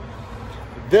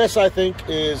 This, I think,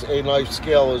 is a knife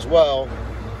scale as well.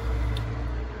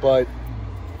 But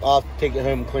I'll have to take it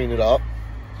home and clean it up.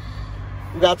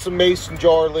 We got some mason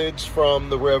jar lids from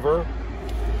the river.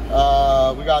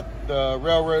 We got the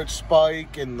railroad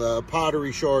spike and the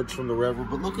pottery shards from the river.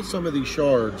 But look at some of these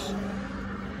shards.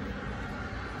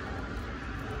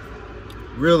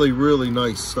 Really, really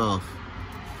nice stuff.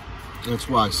 That's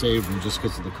why I saved them, just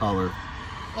because of the color.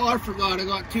 Oh, I forgot. I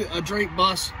got a Drake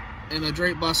bus and a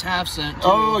Drake bus half cent too.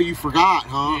 Oh, you forgot,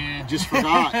 huh? Yeah. Just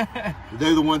forgot.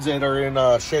 They're the ones that are in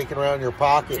shaking around your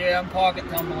pocket. Yeah, I'm pocket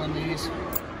tumbling these.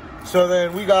 So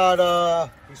then we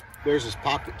got there's his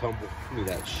pocket tumble. Give me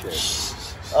that shit.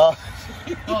 Oh,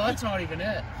 that's not even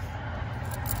it.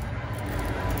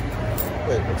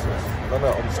 Wait, what's this? No,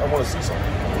 I want to see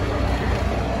something.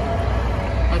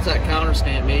 That's that counter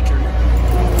stamp matron.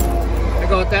 I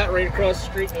got that right across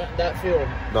the street in that field.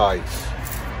 Nice.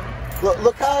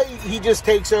 Look how he just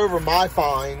takes over my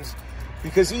finds,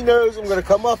 because he knows I'm going to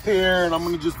come up here and I'm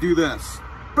going to just do this.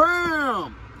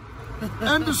 Bam!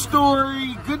 End of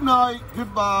story. Good night.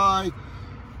 Goodbye.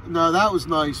 No, that was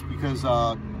nice because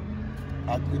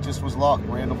it just was luck,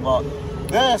 random luck.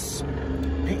 This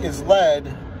is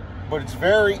lead, but it's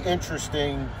very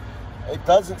interesting. It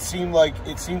doesn't seem like,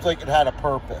 it seems like it had a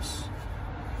purpose.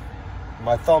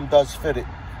 My thumb does fit it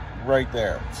right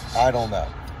there. I don't know.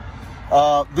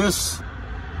 This,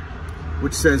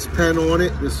 which says pen on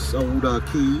it, this old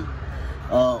key,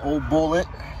 old bullet.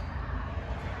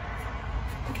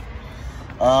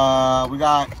 We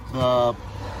got the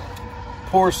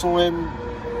porcelain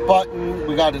button.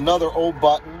 We got another old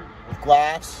button with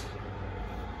glass.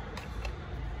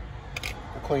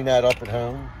 We'll clean that up at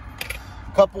home.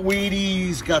 A couple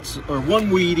Wheaties, one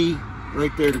Wheatie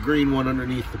right there, the green one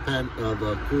underneath the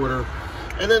the quarter.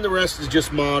 And then the rest is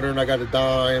just modern. I got a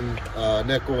dime,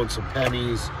 nickel, and some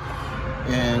pennies.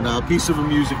 And a piece of a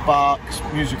music box,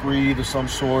 music reed of some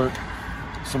sort.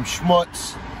 Some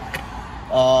schmutz.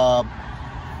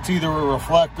 It's either a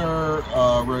reflector,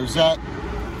 a rosette,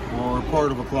 or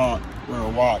part of a clock or a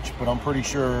watch. But I'm pretty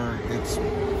sure it's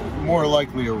more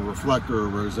likely a reflector or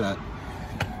rosette.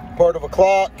 Part of a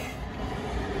clock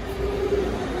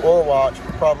or a watch,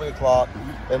 probably a clock,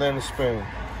 and then a spoon.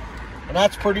 And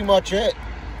that's pretty much it.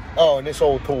 Oh, and this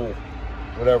old tool,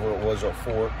 whatever it was, a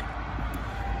fork.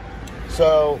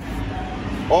 So,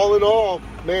 all in all,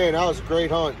 man, that was a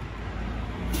great hunt.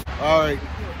 All right,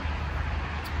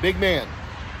 big man,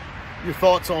 your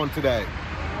thoughts on today?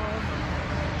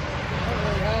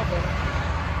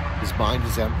 His mind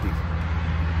is empty.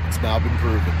 It's now been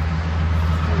proven.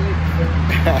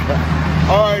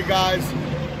 All right, guys.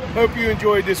 Hope you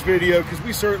enjoyed this video, because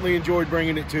we certainly enjoyed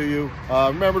bringing it to you.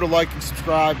 Remember to like and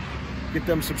subscribe. Get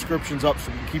them subscriptions up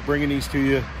so we can keep bringing these to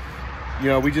you. You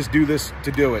know, we just do this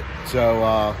to do it.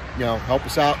 So, you know, help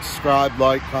us out. Subscribe,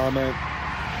 like, comment.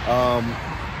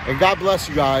 And God bless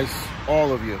you guys,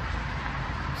 all of you.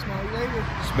 Smell you later.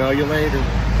 Smell you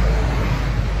later.